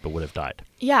fewer people would have died.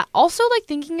 Yeah. Also, like,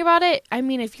 thinking about it, I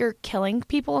mean, if you're killing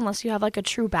people, unless you have, like, a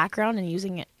true background and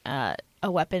using a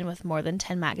weapon with more than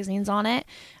 10 magazines on it,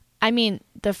 I mean,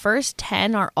 the first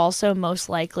 10 are also most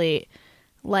likely,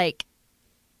 like,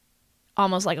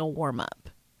 almost like a warm-up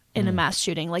in a mass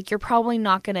shooting. Like, you're probably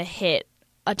not going to hit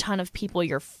a ton of people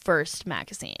your first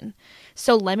magazine.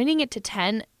 So limiting it to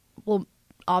 10 will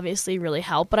obviously really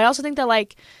help. But I also think that,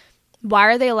 like, why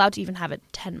are they allowed to even have a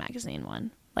 10 magazine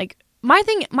one? Like, my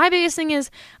biggest thing is,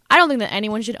 I don't think that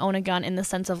anyone should own a gun in the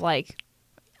sense of, like,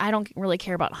 I don't really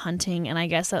care about hunting, and I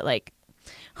guess that, like,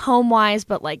 home-wise,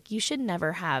 but, like, you should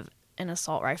never have an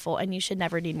assault rifle, and you should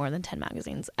never need more than 10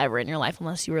 magazines ever in your life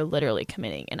unless you were literally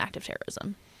committing an act of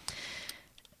terrorism.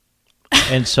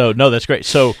 And so, no, that's great.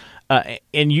 So,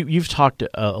 and you've talked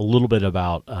a little bit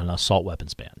about an assault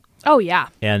weapons ban. Oh, yeah.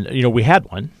 And, we had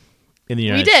one in the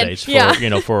United States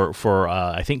for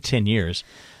I think 10 years,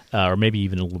 or maybe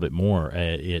even a little bit more.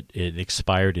 It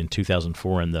expired in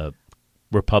 2004, and the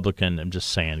Republican, I'm just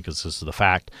saying because this is the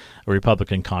fact, a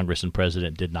Republican Congress and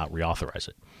president did not reauthorize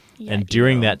it. Yeah, and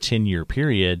during that 10-year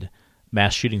period,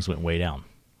 mass shootings went way down,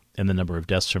 and the number of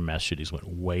deaths from mass shootings went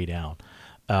way down.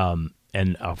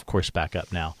 And, of course, back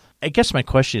up now. I guess my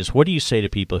question is, what do you say to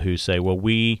people who say, well,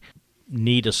 we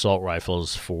need assault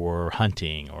rifles for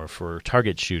hunting or for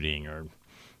target shooting or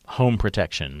home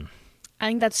protection? I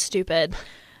think that's stupid.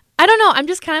 I don't know. I'm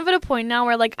just kind of at a point now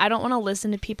where, like, I don't want to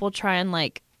listen to people try and,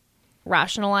 like,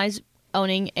 rationalize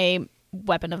owning a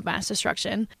weapon of mass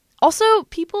destruction. Also,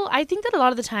 I think that a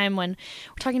lot of the time when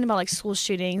we're talking about, like, school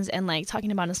shootings and, like,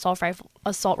 talking about an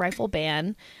assault rifle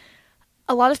ban,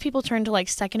 a lot of people turn to, like,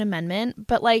 Second Amendment,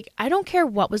 but, like, I don't care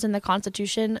what was in the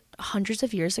Constitution hundreds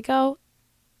of years ago.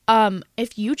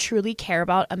 If you truly care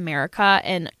about America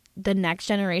and the next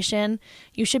generation,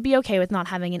 you should be okay with not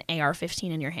having an AR-15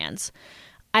 in your hands.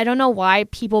 I don't know why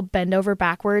people bend over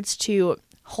backwards to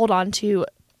hold on to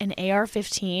an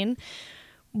AR-15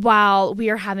 while we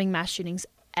are having mass shootings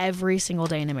every single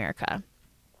day in America.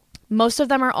 Most of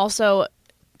them are also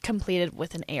completed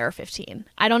with an AR-15.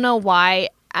 I don't know why.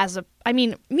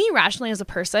 Me rationally as a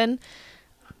person,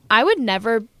 I would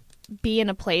never be in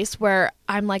a place where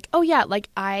I'm like, oh yeah, like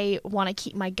I want to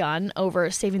keep my gun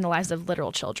over saving the lives of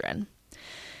literal children.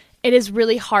 It is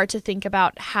really hard to think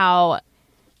about how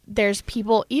there's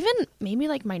people, even maybe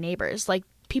like my neighbors, like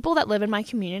people that live in my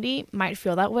community might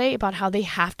feel that way about how they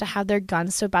have to have their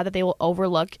guns so bad that they will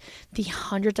overlook the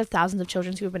hundreds of thousands of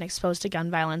children who have been exposed to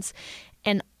gun violence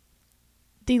and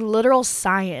the literal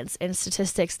science and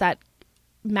statistics that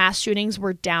mass shootings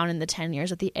were down in the 10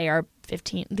 years that the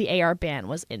AR ban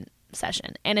was in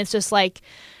session. And it's just like,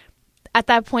 at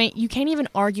that point, you can't even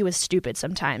argue with stupid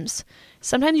sometimes.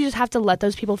 Sometimes you just have to let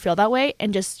those people feel that way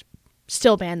and just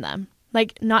still ban them.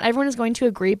 Like, not everyone is going to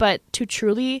agree, but to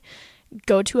truly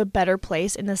go to a better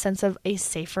place in the sense of a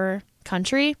safer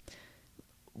country,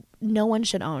 no one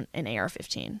should own an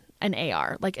AR-15, an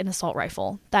AR, like an assault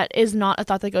rifle. That is not a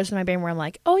thought that goes through my brain where I'm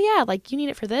like, oh yeah, like you need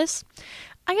it for this.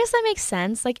 I guess that makes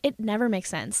sense. Like it never makes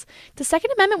sense. The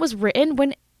Second Amendment was written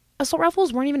when assault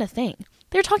rifles weren't even a thing.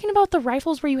 They're talking about the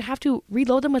rifles where you have to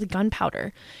reload them with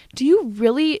gunpowder. Do you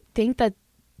really think that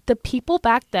the people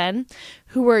back then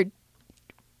who were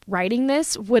writing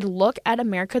this would look at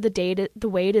America the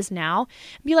way it is now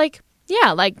and be like,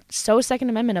 yeah, like so Second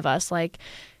Amendment of us? Like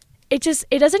it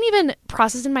doesn't even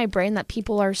process in my brain that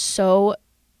people are so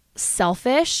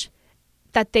selfish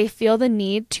that they feel the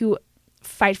need to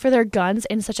fight for their guns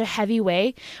in such a heavy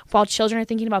way while children are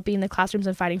thinking about being in the classrooms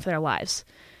and fighting for their lives.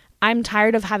 I'm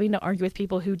tired of having to argue with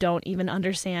people who don't even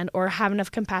understand or have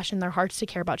enough compassion in their hearts to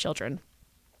care about children.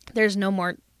 There's no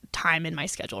more time in my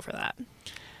schedule for that.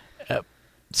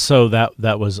 So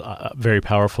that was very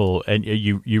powerful, and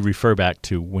you refer back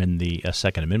to when the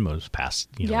Second Amendment was passed,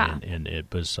 and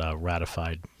it was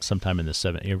ratified sometime in the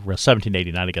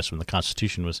 1789, I guess, when the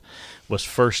Constitution was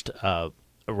first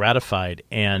ratified,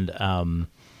 and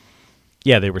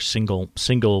they were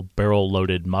single barrel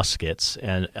loaded muskets,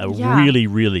 and a really,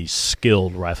 really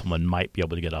skilled rifleman might be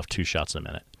able to get off 2 shots a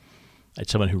minute.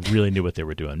 It's someone who really knew what they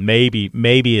were doing. Maybe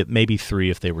 3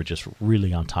 if they were just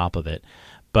really on top of it,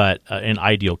 but in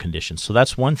ideal conditions. So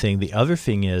that's one thing. The other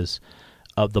thing is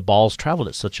the balls traveled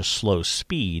at such a slow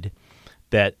speed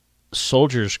that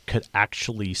soldiers could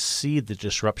actually see the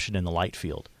disruption in the light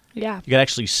field. Yeah. You could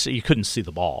actually see. You couldn't see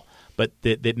the ball, but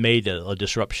it made a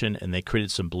disruption, and they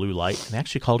created some blue light, and they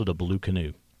actually called it a blue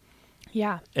canoe.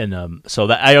 Yeah. And so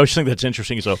that I always think that's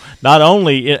interesting. So not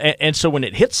only and so when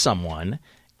it hit someone,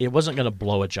 it wasn't going to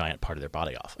blow a giant part of their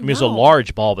body off. I mean, it was a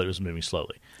large ball, but it was moving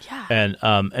slowly. Yeah.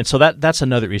 And so that's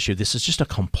another issue. This is just a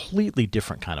completely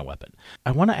different kind of weapon.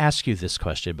 I want to ask you this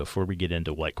question before we get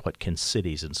into like what can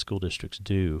cities and school districts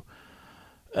do.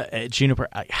 Juniper,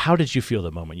 how did you feel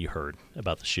the moment you heard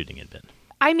about the shooting in Bend?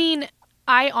 I mean,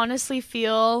 I honestly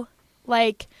feel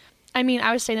like, I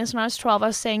was saying this when I was 12. I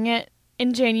was saying it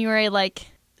in January, like,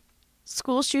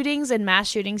 school shootings and mass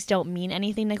shootings don't mean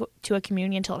anything to a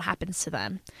community until it happens to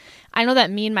them. I know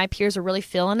that me and my peers are really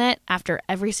feeling it after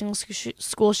every single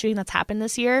school shooting that's happened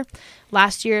this year,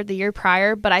 last year, the year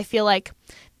prior, but I feel like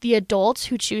the adults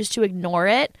who choose to ignore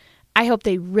it, I hope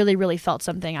they really, really felt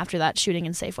something after that shooting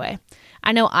in Safeway.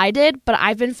 I know I did, but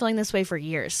I've been feeling this way for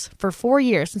years. For 4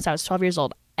 years, since I was 12 years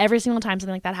old. Every single time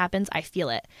something like that happens, I feel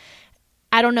it.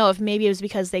 I don't know if maybe it was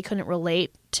because they couldn't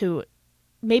relate to,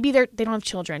 maybe they don't have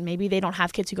children. Maybe they don't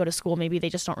have kids who go to school. Maybe they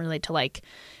just don't relate to like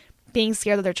being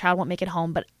scared that their child won't make it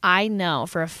home. But I know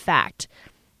for a fact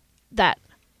that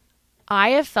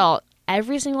I have felt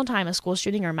every single time a school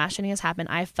shooting or a mass shooting has happened,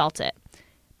 I have felt it.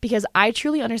 Because I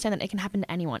truly understand that it can happen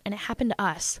to anyone, and it happened to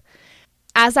us.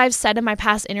 As I've said in my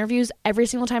past interviews, every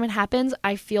single time it happens,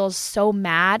 I feel so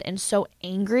mad and so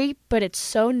angry, but it's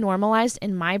so normalized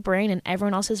in my brain and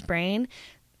everyone else's brain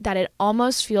that it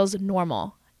almost feels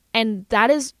normal. And that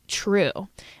is true.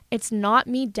 It's not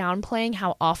me downplaying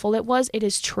how awful it was. It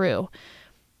is true.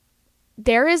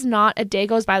 There is not a day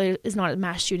goes by that is not a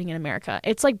mass shooting in America.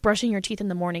 It's like brushing your teeth in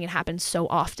the morning. It happens so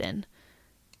often.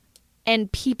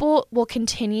 And people will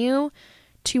continue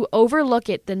to overlook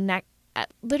it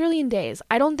literally in days.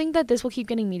 I don't think that this will keep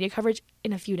getting media coverage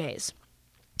in a few days.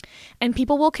 And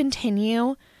people will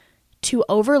continue to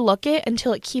overlook it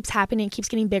until it keeps happening, keeps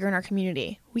getting bigger in our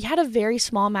community. We had a very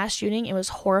small mass shooting. It was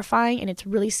horrifying and it's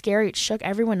really scary. It shook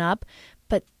everyone up.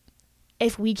 But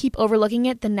if we keep overlooking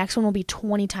it, the next one will be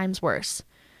 20 times worse.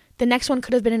 The next one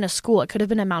could have been in a school. It could have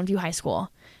been at Mountain View High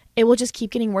School. It will just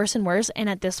keep getting worse and worse. And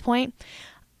at this point,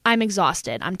 I'm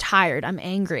exhausted. I'm tired. I'm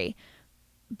angry.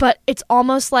 But it's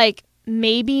almost like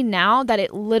maybe now that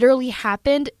it literally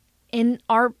happened in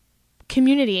our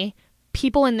community,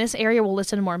 people in this area will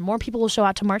listen more. More people will show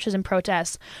out to marches and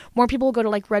protests. More people will go to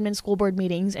like Redmond school board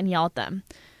meetings and yell at them.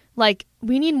 Like,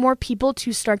 we need more people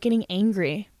to start getting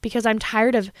angry because I'm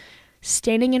tired of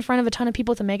standing in front of a ton of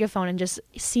people with a megaphone and just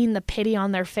seeing the pity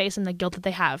on their face and the guilt that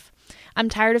they have. I'm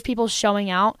tired of people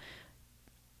showing out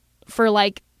for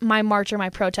like my march or my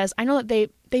protest. I know that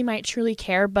they might truly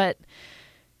care, but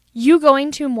you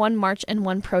going to one march and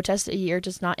one protest a year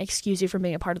does not excuse you from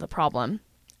being a part of the problem.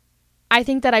 I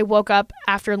think that I woke up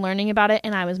after learning about it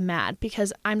and I was mad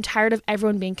because I'm tired of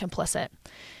everyone being complicit.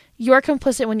 You're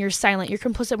complicit when you're silent. You're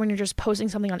complicit when you're just posting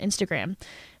something on Instagram.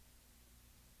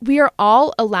 We are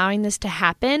all allowing this to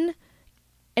happen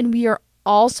and we are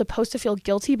all supposed to feel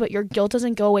guilty, but your guilt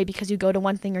doesn't go away because you go to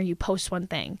one thing or you post one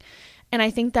thing. And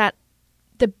I think that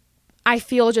I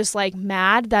feel just like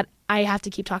mad that I have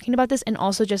to keep talking about this, and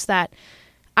also just that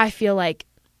I feel like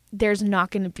there's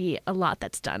not going to be a lot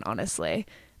that's done, honestly.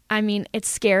 I mean, it's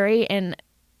scary, and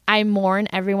I mourn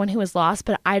everyone who was lost,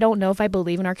 but I don't know if I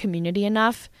believe in our community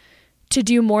enough to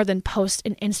do more than post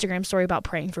an Instagram story about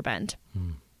praying for Bend.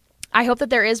 I hope that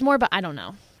there is more, but I don't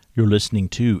know. You're listening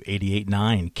to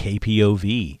 88.9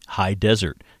 KPOV, High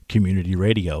Desert Community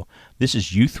Radio. This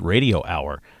is Youth Radio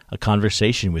Hour, a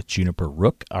conversation with Juniper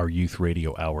Rook, our Youth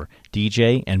Radio Hour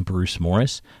DJ, and Bruce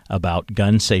Morris about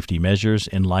gun safety measures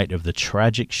in light of the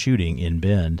tragic shooting in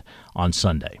Bend on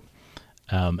Sunday.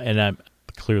 And I'm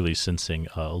clearly sensing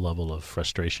a level of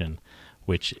frustration,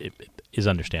 which is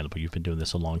understandable. You've been doing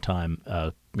this a long time,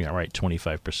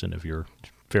 25% of your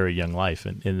very young life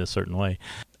in a certain way.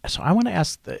 So I want to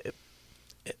ask,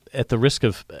 at the risk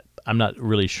of, I'm not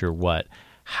really sure what,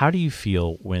 how do you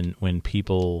feel when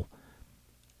people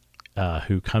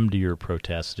who come to your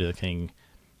protest, do the thing,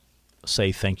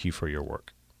 say thank you for your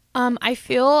work? I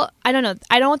feel, I don't know,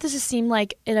 I don't want this to seem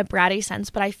like in a bratty sense,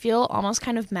 but I feel almost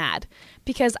kind of mad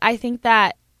because I think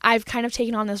that I've kind of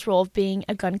taken on this role of being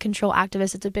a gun control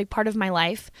activist. It's a big part of my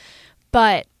life,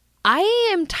 but I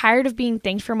am tired of being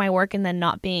thanked for my work and then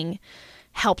not being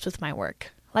helped with my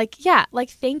work.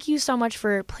 Thank you so much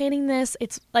for planning this.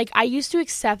 It's like, I used to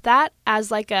accept that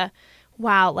as like a,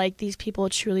 wow, like these people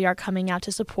truly are coming out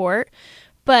to support.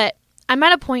 But I'm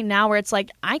at a point now where it's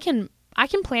like, I can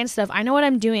plan stuff. I know what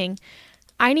I'm doing.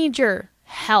 I need your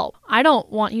help. I don't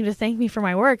want you to thank me for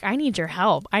my work. I need your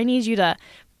help. I need you to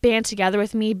band together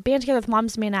with me, band together with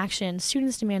Moms Demand Action,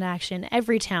 Students Demand Action,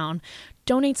 every town.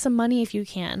 Donate some money if you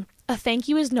can. A thank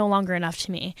you is no longer enough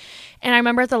to me. And I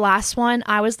remember at the last one,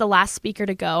 I was the last speaker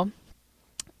to go.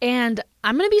 And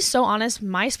I'm going to be so honest,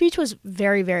 my speech was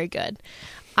very, very good.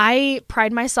 I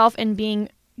pride myself in being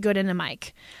good in a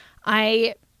mic.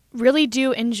 I really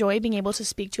do enjoy being able to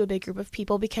speak to a big group of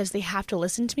people because they have to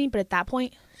listen to me. But at that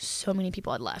point, so many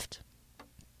people had left.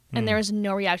 And there was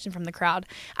no reaction from the crowd.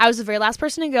 I was the very last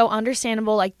person to go.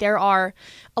 Understandable. Like, there are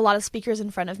a lot of speakers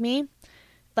in front of me.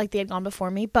 Like, they had gone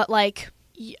before me. But, like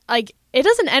it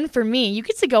doesn't end for me. You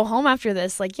get to go home after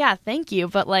this. Like, yeah, thank you.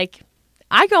 But, like,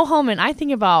 I go home and I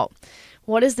think about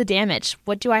what is the damage?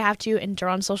 What do I have to endure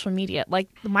on social media? Like,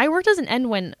 my work doesn't end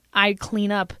when I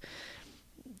clean up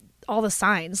all the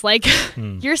signs. Like,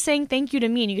 you're saying thank you to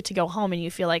me and you get to go home and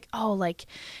you feel like, oh, like,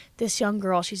 this young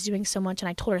girl, she's doing so much and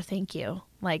I told her thank you.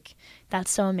 Like,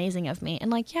 that's so amazing of me. And,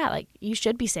 like, yeah, like, you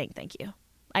should be saying thank you.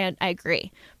 I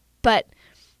agree. But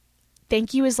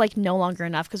thank you is, like, no longer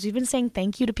enough because we've been saying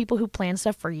thank you to people who plan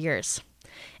stuff for years.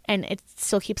 And it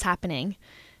still keeps happening.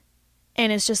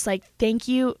 And it's just like, thank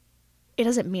you, it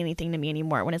doesn't mean anything to me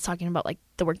anymore when it's talking about, like,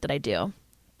 the work that I do.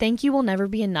 Thank you will never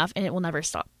be enough, and it will never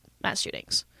stop mass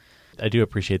shootings. I do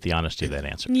appreciate the honesty of that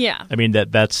answer. Yeah. I mean,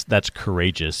 that's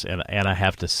courageous, and I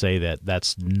have to say that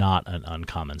that's not an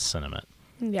uncommon sentiment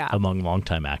among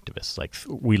longtime activists. Like,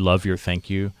 we love your thank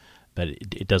you, but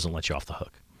it doesn't let you off the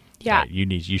hook. Yeah.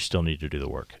 You still need to do the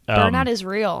work. Burnout is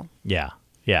real. Yeah.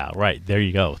 Yeah, right. There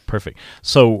you go. Perfect.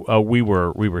 So we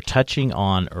were touching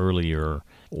on earlier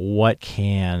what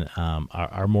can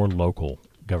our more local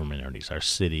government entities, our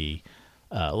city.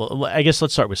 I guess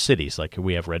let's start with cities. Like,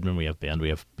 we have Redmond, we have Bend, we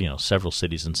have several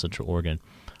cities in Central Oregon.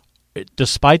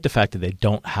 Despite the fact that they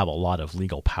don't have a lot of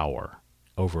legal power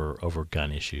over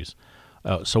gun issues,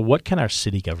 so what can our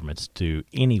city governments do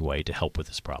anyway to help with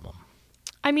this problem?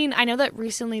 I mean, I know that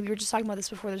recently we were just talking about this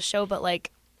before the show, but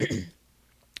like.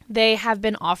 They have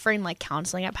been offering, like,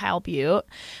 counseling at Powell Butte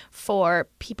for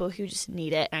people who just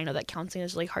need it. And I know that counseling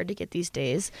is really hard to get these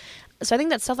days. So I think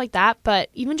that stuff like that. But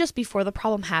even just before the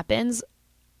problem happens,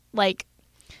 like,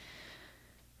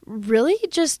 really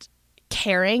just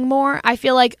caring more. I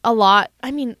feel like a lot,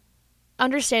 I mean,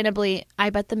 understandably, I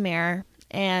bet the mayor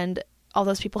and all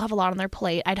those people have a lot on their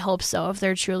plate. I'd hope so if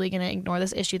they're truly going to ignore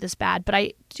this issue this bad. But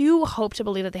I do hope to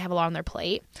believe that they have a lot on their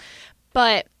plate.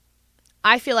 But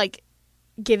I feel like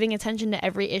giving attention to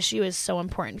every issue is so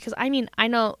important because, I mean, I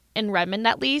know in Redmond,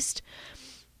 at least,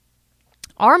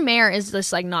 our mayor is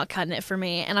just, like, not cutting it for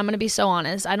me. And I'm going to be so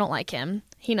honest. I don't like him.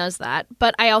 He knows that.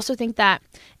 But I also think that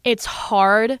it's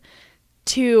hard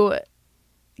to,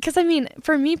 because, I mean,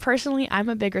 for me personally, I'm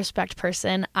a big respect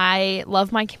person. I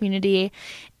love my community.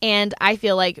 And I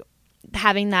feel like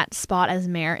having that spot as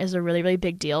mayor is a really, really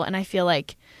big deal. And I feel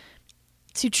like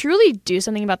to truly do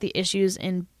something about the issues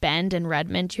in Bend and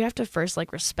Redmond, you have to first,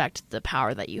 like, respect the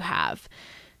power that you have.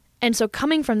 And so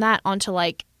coming from that onto,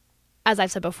 like, as I've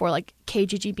said before, like,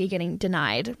 KGGB getting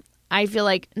denied, I feel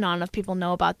like not enough people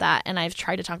know about that. And I've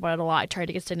tried to talk about it a lot. I tried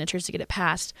to get signatures to get it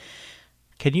passed.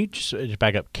 Can you just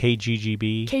back up?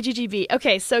 KGGB? KGGB.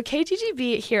 Okay, so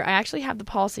KGGB here, I actually have the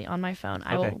policy on my phone.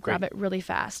 I will grab it really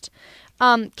fast.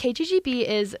 KGGB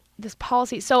is this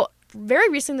policy. So very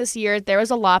recently this year, there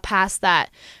was a law passed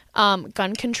that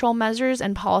gun control measures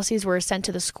and policies were sent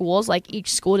to the schools. Like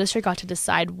each school district got to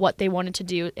decide what they wanted to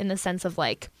do in the sense of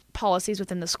like policies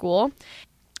within the school.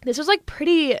 This was like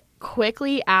pretty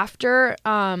quickly after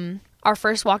our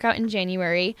first walkout in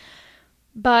January.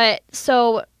 But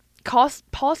so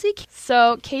policy,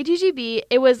 so KGGB,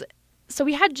 so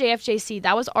we had JFJC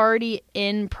that was already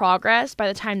in progress by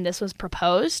the time this was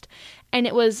proposed, and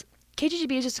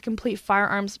KGGB is just a complete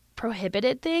firearms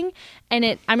prohibited thing,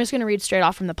 and I'm just going to read straight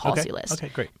off from the policy list. Okay,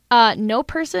 great. No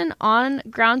person on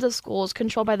grounds of schools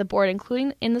controlled by the board,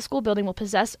 including in the school building, will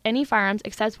possess any firearms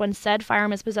except when said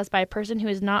firearm is possessed by a person who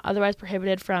is not otherwise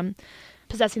prohibited from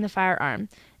possessing the firearm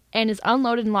and is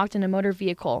unloaded and locked in a motor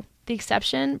vehicle. The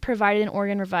exception provided in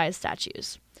Oregon revised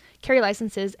statutes. Carry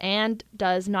licenses and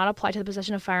does not apply to the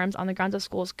possession of firearms on the grounds of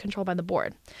schools controlled by the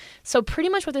board. So pretty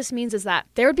much what this means is that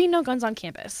there would be no guns on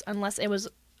campus unless it was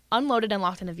unloaded and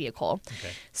locked in a vehicle.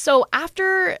 Okay. So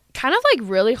after kind of like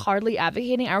really hardly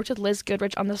advocating, I worked with Liz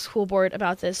Goodrich on the school board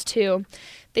about this too.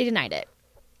 They denied it.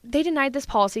 They denied this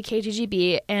policy,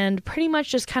 KGGB, and pretty much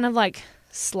just kind of like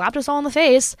slapped us all in the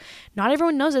face. Not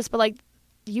everyone knows this, but like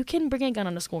you can bring a gun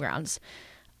onto school grounds.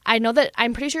 I know that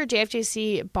I'm pretty sure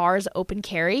JFJC bars open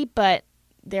carry, but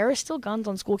there are still guns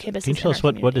on school campuses. Can you tell us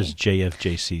what does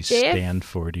JFJC stand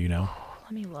for? Do you know?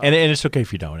 Let me look. And it's okay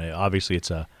if you don't. Obviously,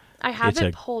 I have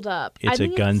it pulled up. It's a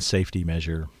gun safety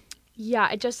measure.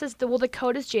 Yeah, it just says the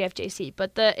code is JFJC,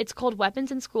 but it's called Weapons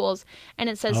in Schools, and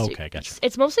it says okay, gotcha.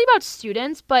 It's mostly about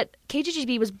students, but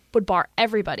KGGB would bar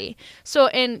everybody. So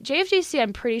in JFJC,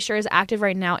 I'm pretty sure is active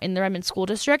right now in the Redmond School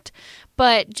District,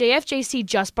 but JFJC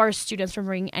just bars students from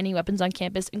bringing any weapons on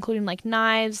campus, including like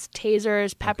knives,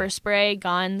 tasers, pepper spray,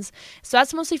 guns. So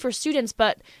that's mostly for students,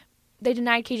 but they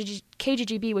denied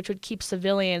KGGB, which would keep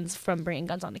civilians from bringing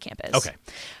guns onto campus. Okay.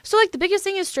 So, like, the biggest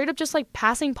thing is straight up just, like,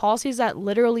 passing policies that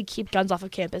literally keep guns off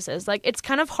of campuses. Like, it's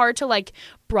kind of hard to, like,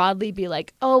 broadly be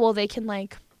like, oh, well, they can,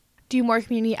 like, do more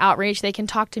community outreach. They can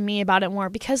talk to me about it more.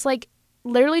 Because, like,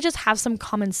 literally just have some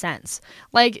common sense.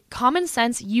 Like, common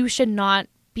sense, you should not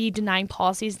be denying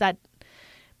policies that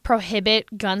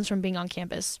prohibit guns from being on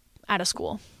campus at a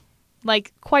school.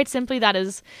 Like, quite simply, that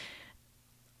is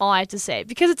all I have to say,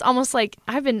 because it's almost like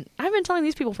I've been telling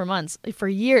these people for months, for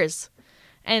years,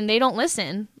 and they don't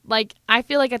listen. Like, I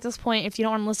feel like at this point, if you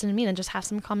don't want to listen to me, then just have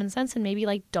some common sense and maybe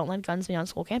like don't let guns be on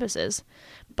school campuses.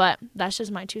 But that's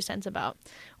just my 2 cents about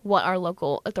what our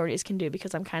local authorities can do,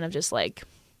 because I'm kind of just like,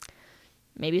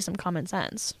 maybe some common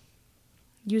sense.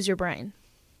 Use your brain.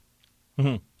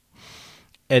 Mm-hmm.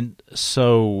 And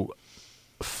so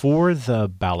for the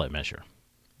ballot measure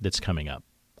that's coming up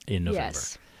in November,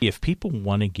 Yes. If people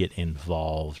want to get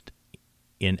involved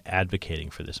in advocating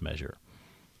for this measure,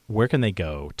 where can they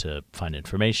go to find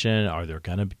information?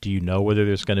 Do you know whether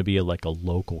there's going to be a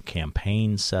local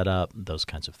campaign set up, those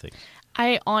kinds of things?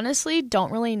 I honestly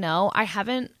don't really know. I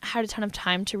haven't had a ton of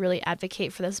time to really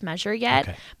advocate for this measure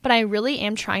yet, but I really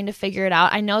am trying to figure it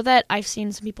out. I know that I've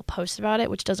seen some people post about it,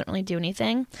 which doesn't really do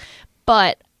anything,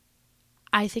 but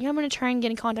I think I'm going to try and get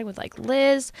in contact with like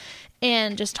Liz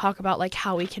and just talk about like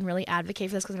how we can really advocate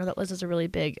for this, because I know that Liz is a really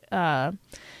big, gun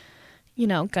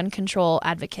control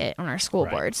advocate on our school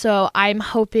board. So I'm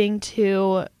hoping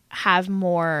to have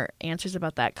more answers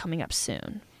about that coming up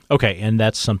soon. Okay, and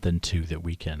that's something too that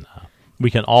we can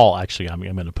all actually. I'm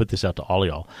going to put this out to all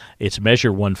y'all. It's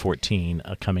Measure 114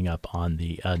 coming up on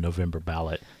the November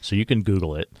ballot, so you can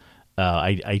Google it.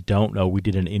 I don't know. We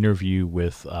did an interview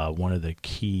with one of the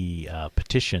key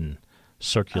petition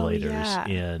circulators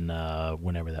in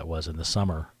whenever that was in the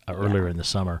summer, earlier in the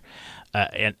summer,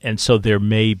 and so there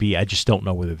may be. I just don't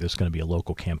know whether there's going to be a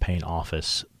local campaign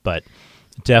office, but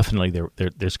definitely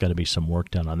there's going to be some work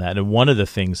done on that. And one of the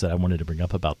things that I wanted to bring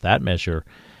up about that measure,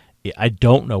 I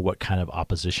don't know what kind of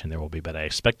opposition there will be, but I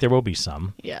expect there will be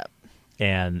some. Yeah.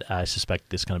 And I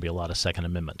suspect there's going to be a lot of Second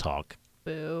Amendment talk.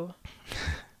 Boo.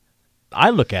 I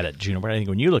look at it, Juniper, I think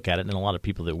when you look at it, and a lot of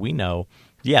people that we know,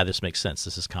 yeah, this makes sense.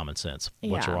 This is common sense.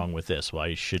 What's wrong with this?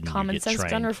 Why shouldn't you get trained? Common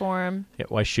sense gun reform. Yeah,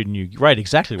 why shouldn't you? Right,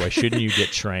 exactly. Why shouldn't you get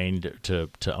trained to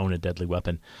own a deadly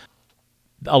weapon?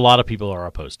 A lot of people are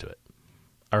opposed to it,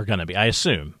 are going to be, I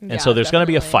assume. And so there's going to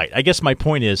be a fight. I guess my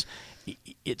point is,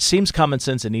 it seems common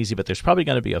sense and easy, but there's probably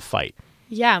going to be a fight.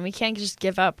 Yeah, and we can't just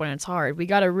give up when it's hard. We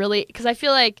got to really, because I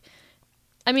feel like,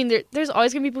 I mean, there's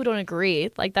always going to be people who don't agree.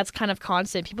 Like, that's kind of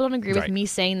constant. People don't agree with me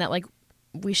saying that, like,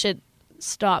 we should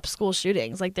stop school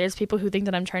shootings. Like, there's people who think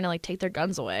that I'm trying to, like, take their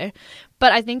guns away.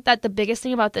 But I think that the biggest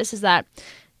thing about this is that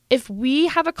if we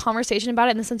have a conversation about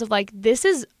it in the sense of like, this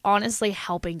is honestly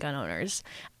helping gun owners,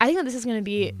 I think that this is going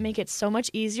to make it so much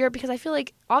easier, because I feel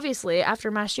like obviously after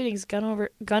mass shootings,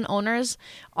 gun owners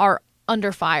are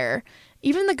under fire,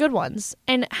 even the good ones.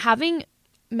 And having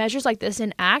measures like this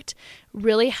enact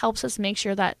really helps us make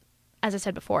sure that, as I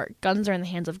said before, guns are in the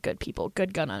hands of good people,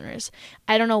 good gun owners.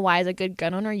 I don't know why as a good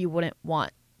gun owner you wouldn't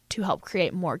want to help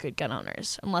create more good gun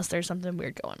owners, unless there's something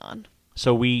weird going on.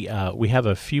 So we have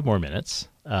a few more minutes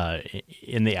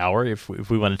in the hour if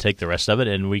we want to take the rest of it,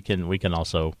 and we can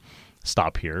also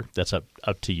stop here. That's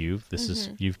up to you. This is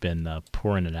you've been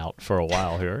pouring it out for a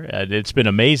while here. It's been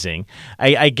amazing.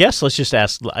 I guess let's just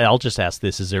ask. I'll just ask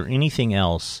this: is there anything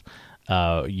else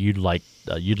you'd like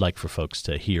for folks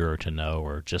to hear or to know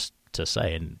or just to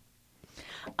say? And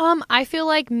I feel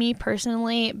like, me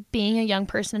personally, being a young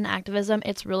person in activism,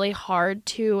 it's really hard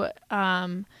to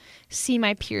see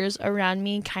my peers around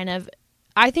me kind of.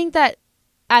 I think that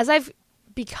as I've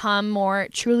become more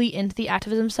truly into the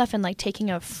activism stuff and like taking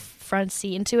a front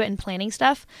seat into it and planning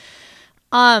stuff,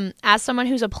 as someone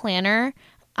who's a planner,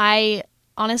 I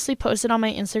honestly posted on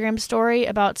my Instagram story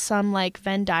about some like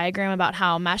Venn diagram about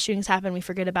how mass shootings happen, we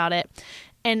forget about it,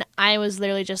 and I was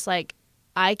literally just like,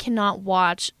 I cannot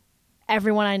watch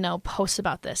everyone I know post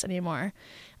about this anymore.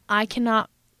 I cannot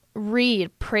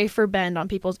read Pray for Bend on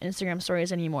people's Instagram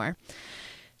stories anymore.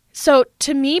 So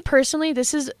to me personally,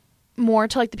 this is more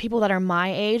to like the people that are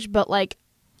my age, but like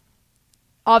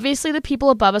obviously the people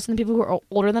above us and the people who are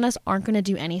older than us aren't going to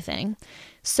do anything.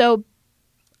 So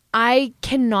I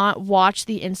cannot watch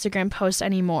the Instagram posts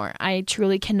anymore. I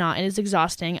truly cannot. It is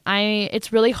exhausting.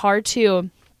 It's really hard to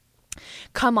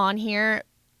come on here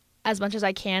as much as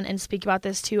I can and speak about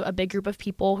this to a big group of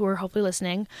people who are hopefully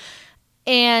listening,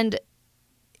 and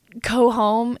go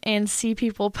home and see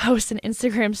people post an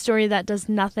Instagram story that does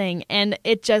nothing, and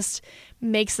it just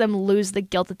makes them lose the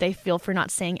guilt that they feel for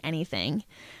not saying anything.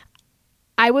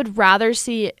 I would rather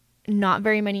see not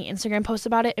very many Instagram posts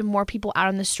about it and more people out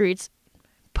on the streets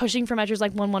pushing for measures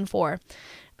like 114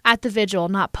 at the vigil,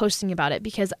 not posting about it,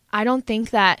 because I don't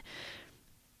think that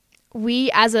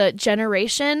we as a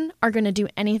generation are going to do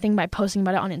anything by posting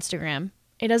about it on Instagram.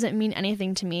 It doesn't mean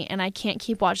anything to me, and I can't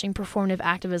keep watching performative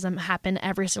activism happen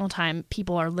every single time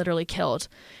people are literally killed.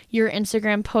 Your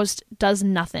Instagram post does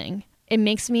nothing. It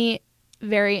makes me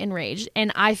very enraged,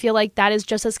 and I feel like that is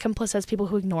just as complicit as people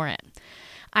who ignore it.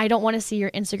 I don't want to see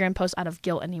your Instagram post out of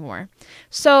guilt anymore.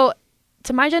 So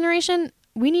to my generation,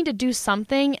 we need to do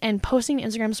something, and posting an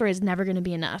Instagram story is never going to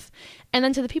be enough. And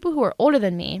then to the people who are older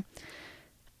than me,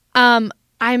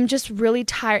 I'm just really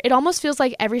tired. It almost feels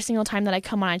like every single time that I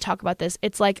come on and talk about this,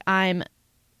 it's like I'm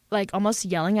like almost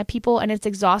yelling at people, and it's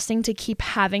exhausting to keep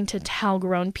having to tell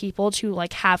grown people to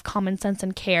like have common sense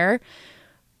and care,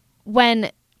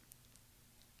 when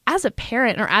as a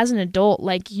parent or as an adult,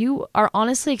 like, you are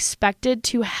honestly expected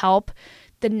to help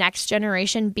the next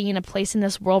generation be in a place in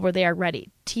this world where they are ready.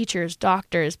 Teachers,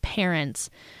 doctors, parents,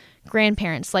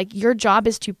 grandparents, like, your job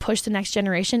is to push the next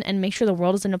generation and make sure the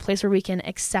world is in a place where we can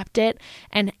accept it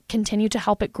and continue to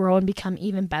help it grow and become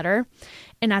even better.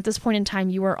 And at this point in time,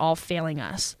 you are all failing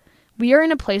us. We are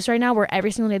in a place right now where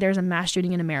every single day there's a mass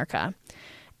shooting in America.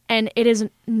 And it is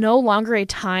no longer a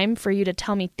time for you to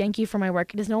tell me thank you for my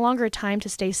work. It is no longer a time to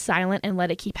stay silent and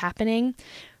let it keep happening,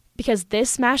 because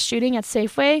this mass shooting at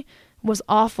Safeway was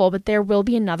awful, but there will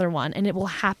be another one, and it will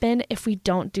happen if we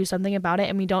don't do something about it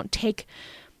and we don't take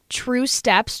true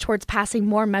steps towards passing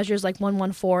more measures like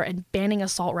 114 and banning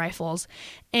assault rifles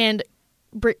and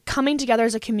coming together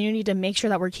as a community to make sure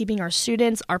that we're keeping our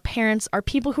students, our parents, our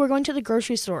people who are going to the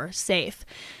grocery store safe.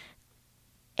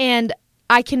 And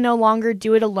I can no longer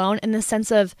do it alone, in the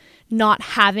sense of not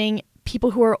having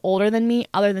people who are older than me,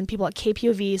 other than people at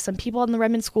KPOV, some people on the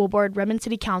Redmond School Board, Redmond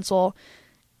City Council,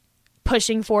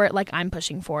 pushing for it like I'm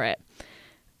pushing for it.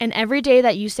 And every day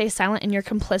that you stay silent and you're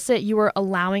complicit, you are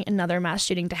allowing another mass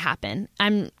shooting to happen.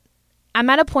 I'm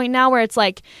at a point now where it's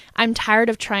like, I'm tired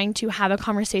of trying to have a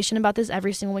conversation about this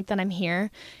every single week that I'm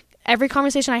here. Every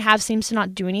conversation I have seems to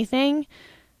not do anything,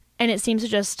 and it seems to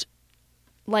just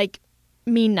like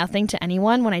mean nothing to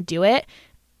anyone when I do it.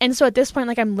 And so at this point,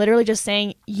 like, I'm literally just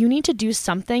saying, you need to do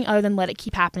something other than let it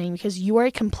keep happening, because you are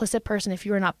a complicit person if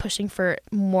you are not pushing for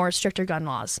more stricter gun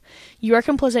laws. You are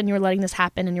complicit, and you're letting this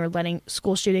happen, and you're letting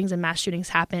school shootings and mass shootings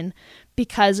happen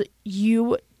because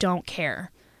you don't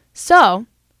care. So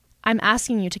I'm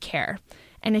asking you to care.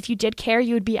 And if you did care,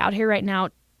 you would be out here right now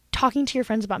talking to your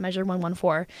friends about Measure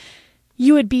 114.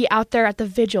 You would be out there at the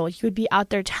vigil. You would be out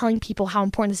there telling people how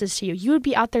important this is to you. You would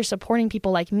be out there supporting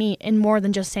people like me, and more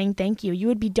than just saying thank you. You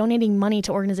would be donating money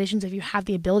to organizations if you have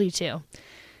the ability to.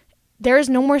 there is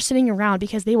no more sitting around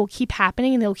because they will keep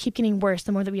happening and they will keep getting worse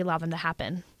the more that we allow them to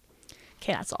happen.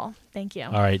 Okay, that's all. Thank you.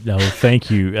 All right. No, thank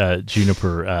you,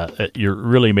 Juniper. You're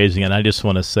really amazing. And I just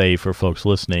want to say for folks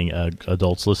listening,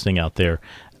 adults listening out there,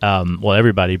 well,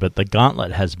 everybody, but the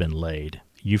gauntlet has been laid.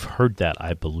 You've heard that,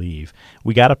 I believe.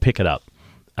 We got to pick it up.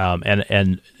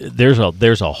 And there's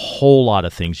a whole lot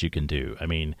of things you can do. I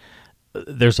mean,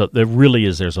 there's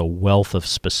a wealth of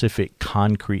specific,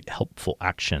 concrete, helpful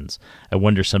actions. I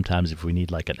wonder sometimes if we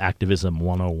need like an activism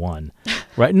 101,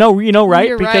 right? No, right?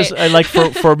 You're because right. like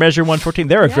for Measure 114,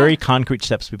 there are Yeah. very concrete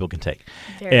steps people can take,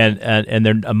 Very. and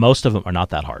they're, most of them are not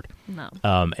that hard. No.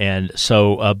 And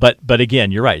so, but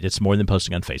again, you're right. It's more than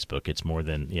posting on Facebook. It's more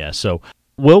than So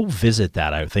we'll visit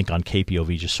that, I think, on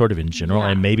KPOV, just sort of in general,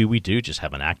 Yeah. and maybe we do just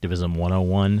have an activism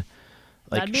 101.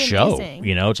 Like That'd be show, amazing.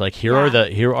 it's like here are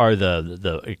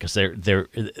the because they're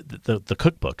the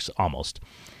cookbooks almost,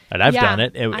 and I've Yeah, done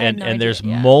it, I have and no there's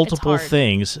idea. Yeah, multiple it's hard.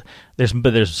 things.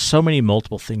 There's so many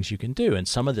multiple things you can do, and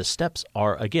some of the steps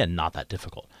are again not that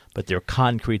difficult, but they're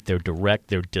concrete, they're direct,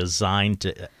 they're designed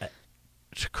to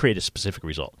create a specific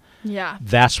result. Yeah.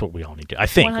 That's what we all need to. I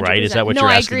think, right? Is that what 100%. you're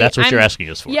No, I asking? agree. That's what you're I'm- asking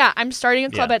us for. Yeah, I'm starting a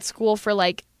club Yeah. at school for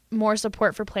like more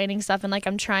support for planning stuff, and like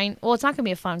I'm trying. Well, it's not gonna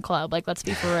be a fun club. Like, let's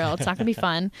be for real. It's not gonna be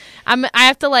fun. I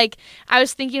have to like. I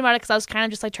was thinking about it because I was kind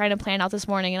of just like trying to plan out this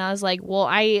morning, and I was like, well,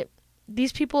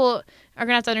 these people are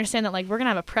gonna have to understand that like we're gonna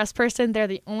have a press person. They're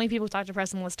the only people who talk to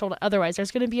press unless told otherwise.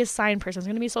 There's gonna be a sign person. There's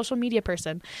gonna be a social media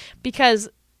person, because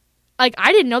like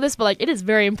I didn't know this, but like it is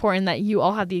very important that you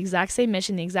all have the exact same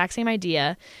mission, the exact same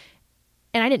idea.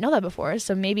 And I didn't know that before,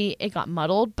 so maybe it got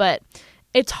muddled, but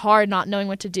it's hard not knowing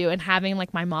what to do and having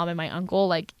like my mom and my uncle,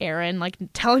 like Aaron, like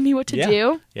telling me what to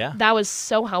do. Yeah. That was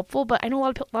so helpful, but I know a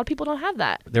lot of people don't have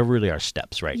that. There really are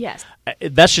steps, right? Yes.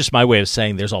 That's just my way of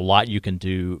saying there's a lot you can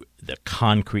do, the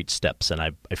concrete steps, and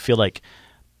I feel like,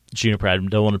 Juniper, I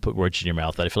don't want to put words in your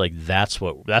mouth, but I feel like that's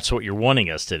what you're wanting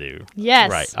us to do. Yes.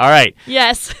 Right. All right.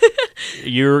 Yes.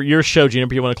 Your show,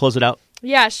 Juniper, you want to close it out?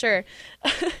 Yeah, sure.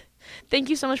 Thank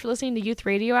you so much for listening to Youth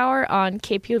Radio Hour on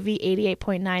KPOV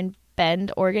 88.9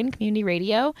 Bend, Oregon Community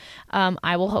Radio.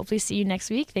 I will hopefully see you next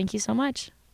week. Thank you so much.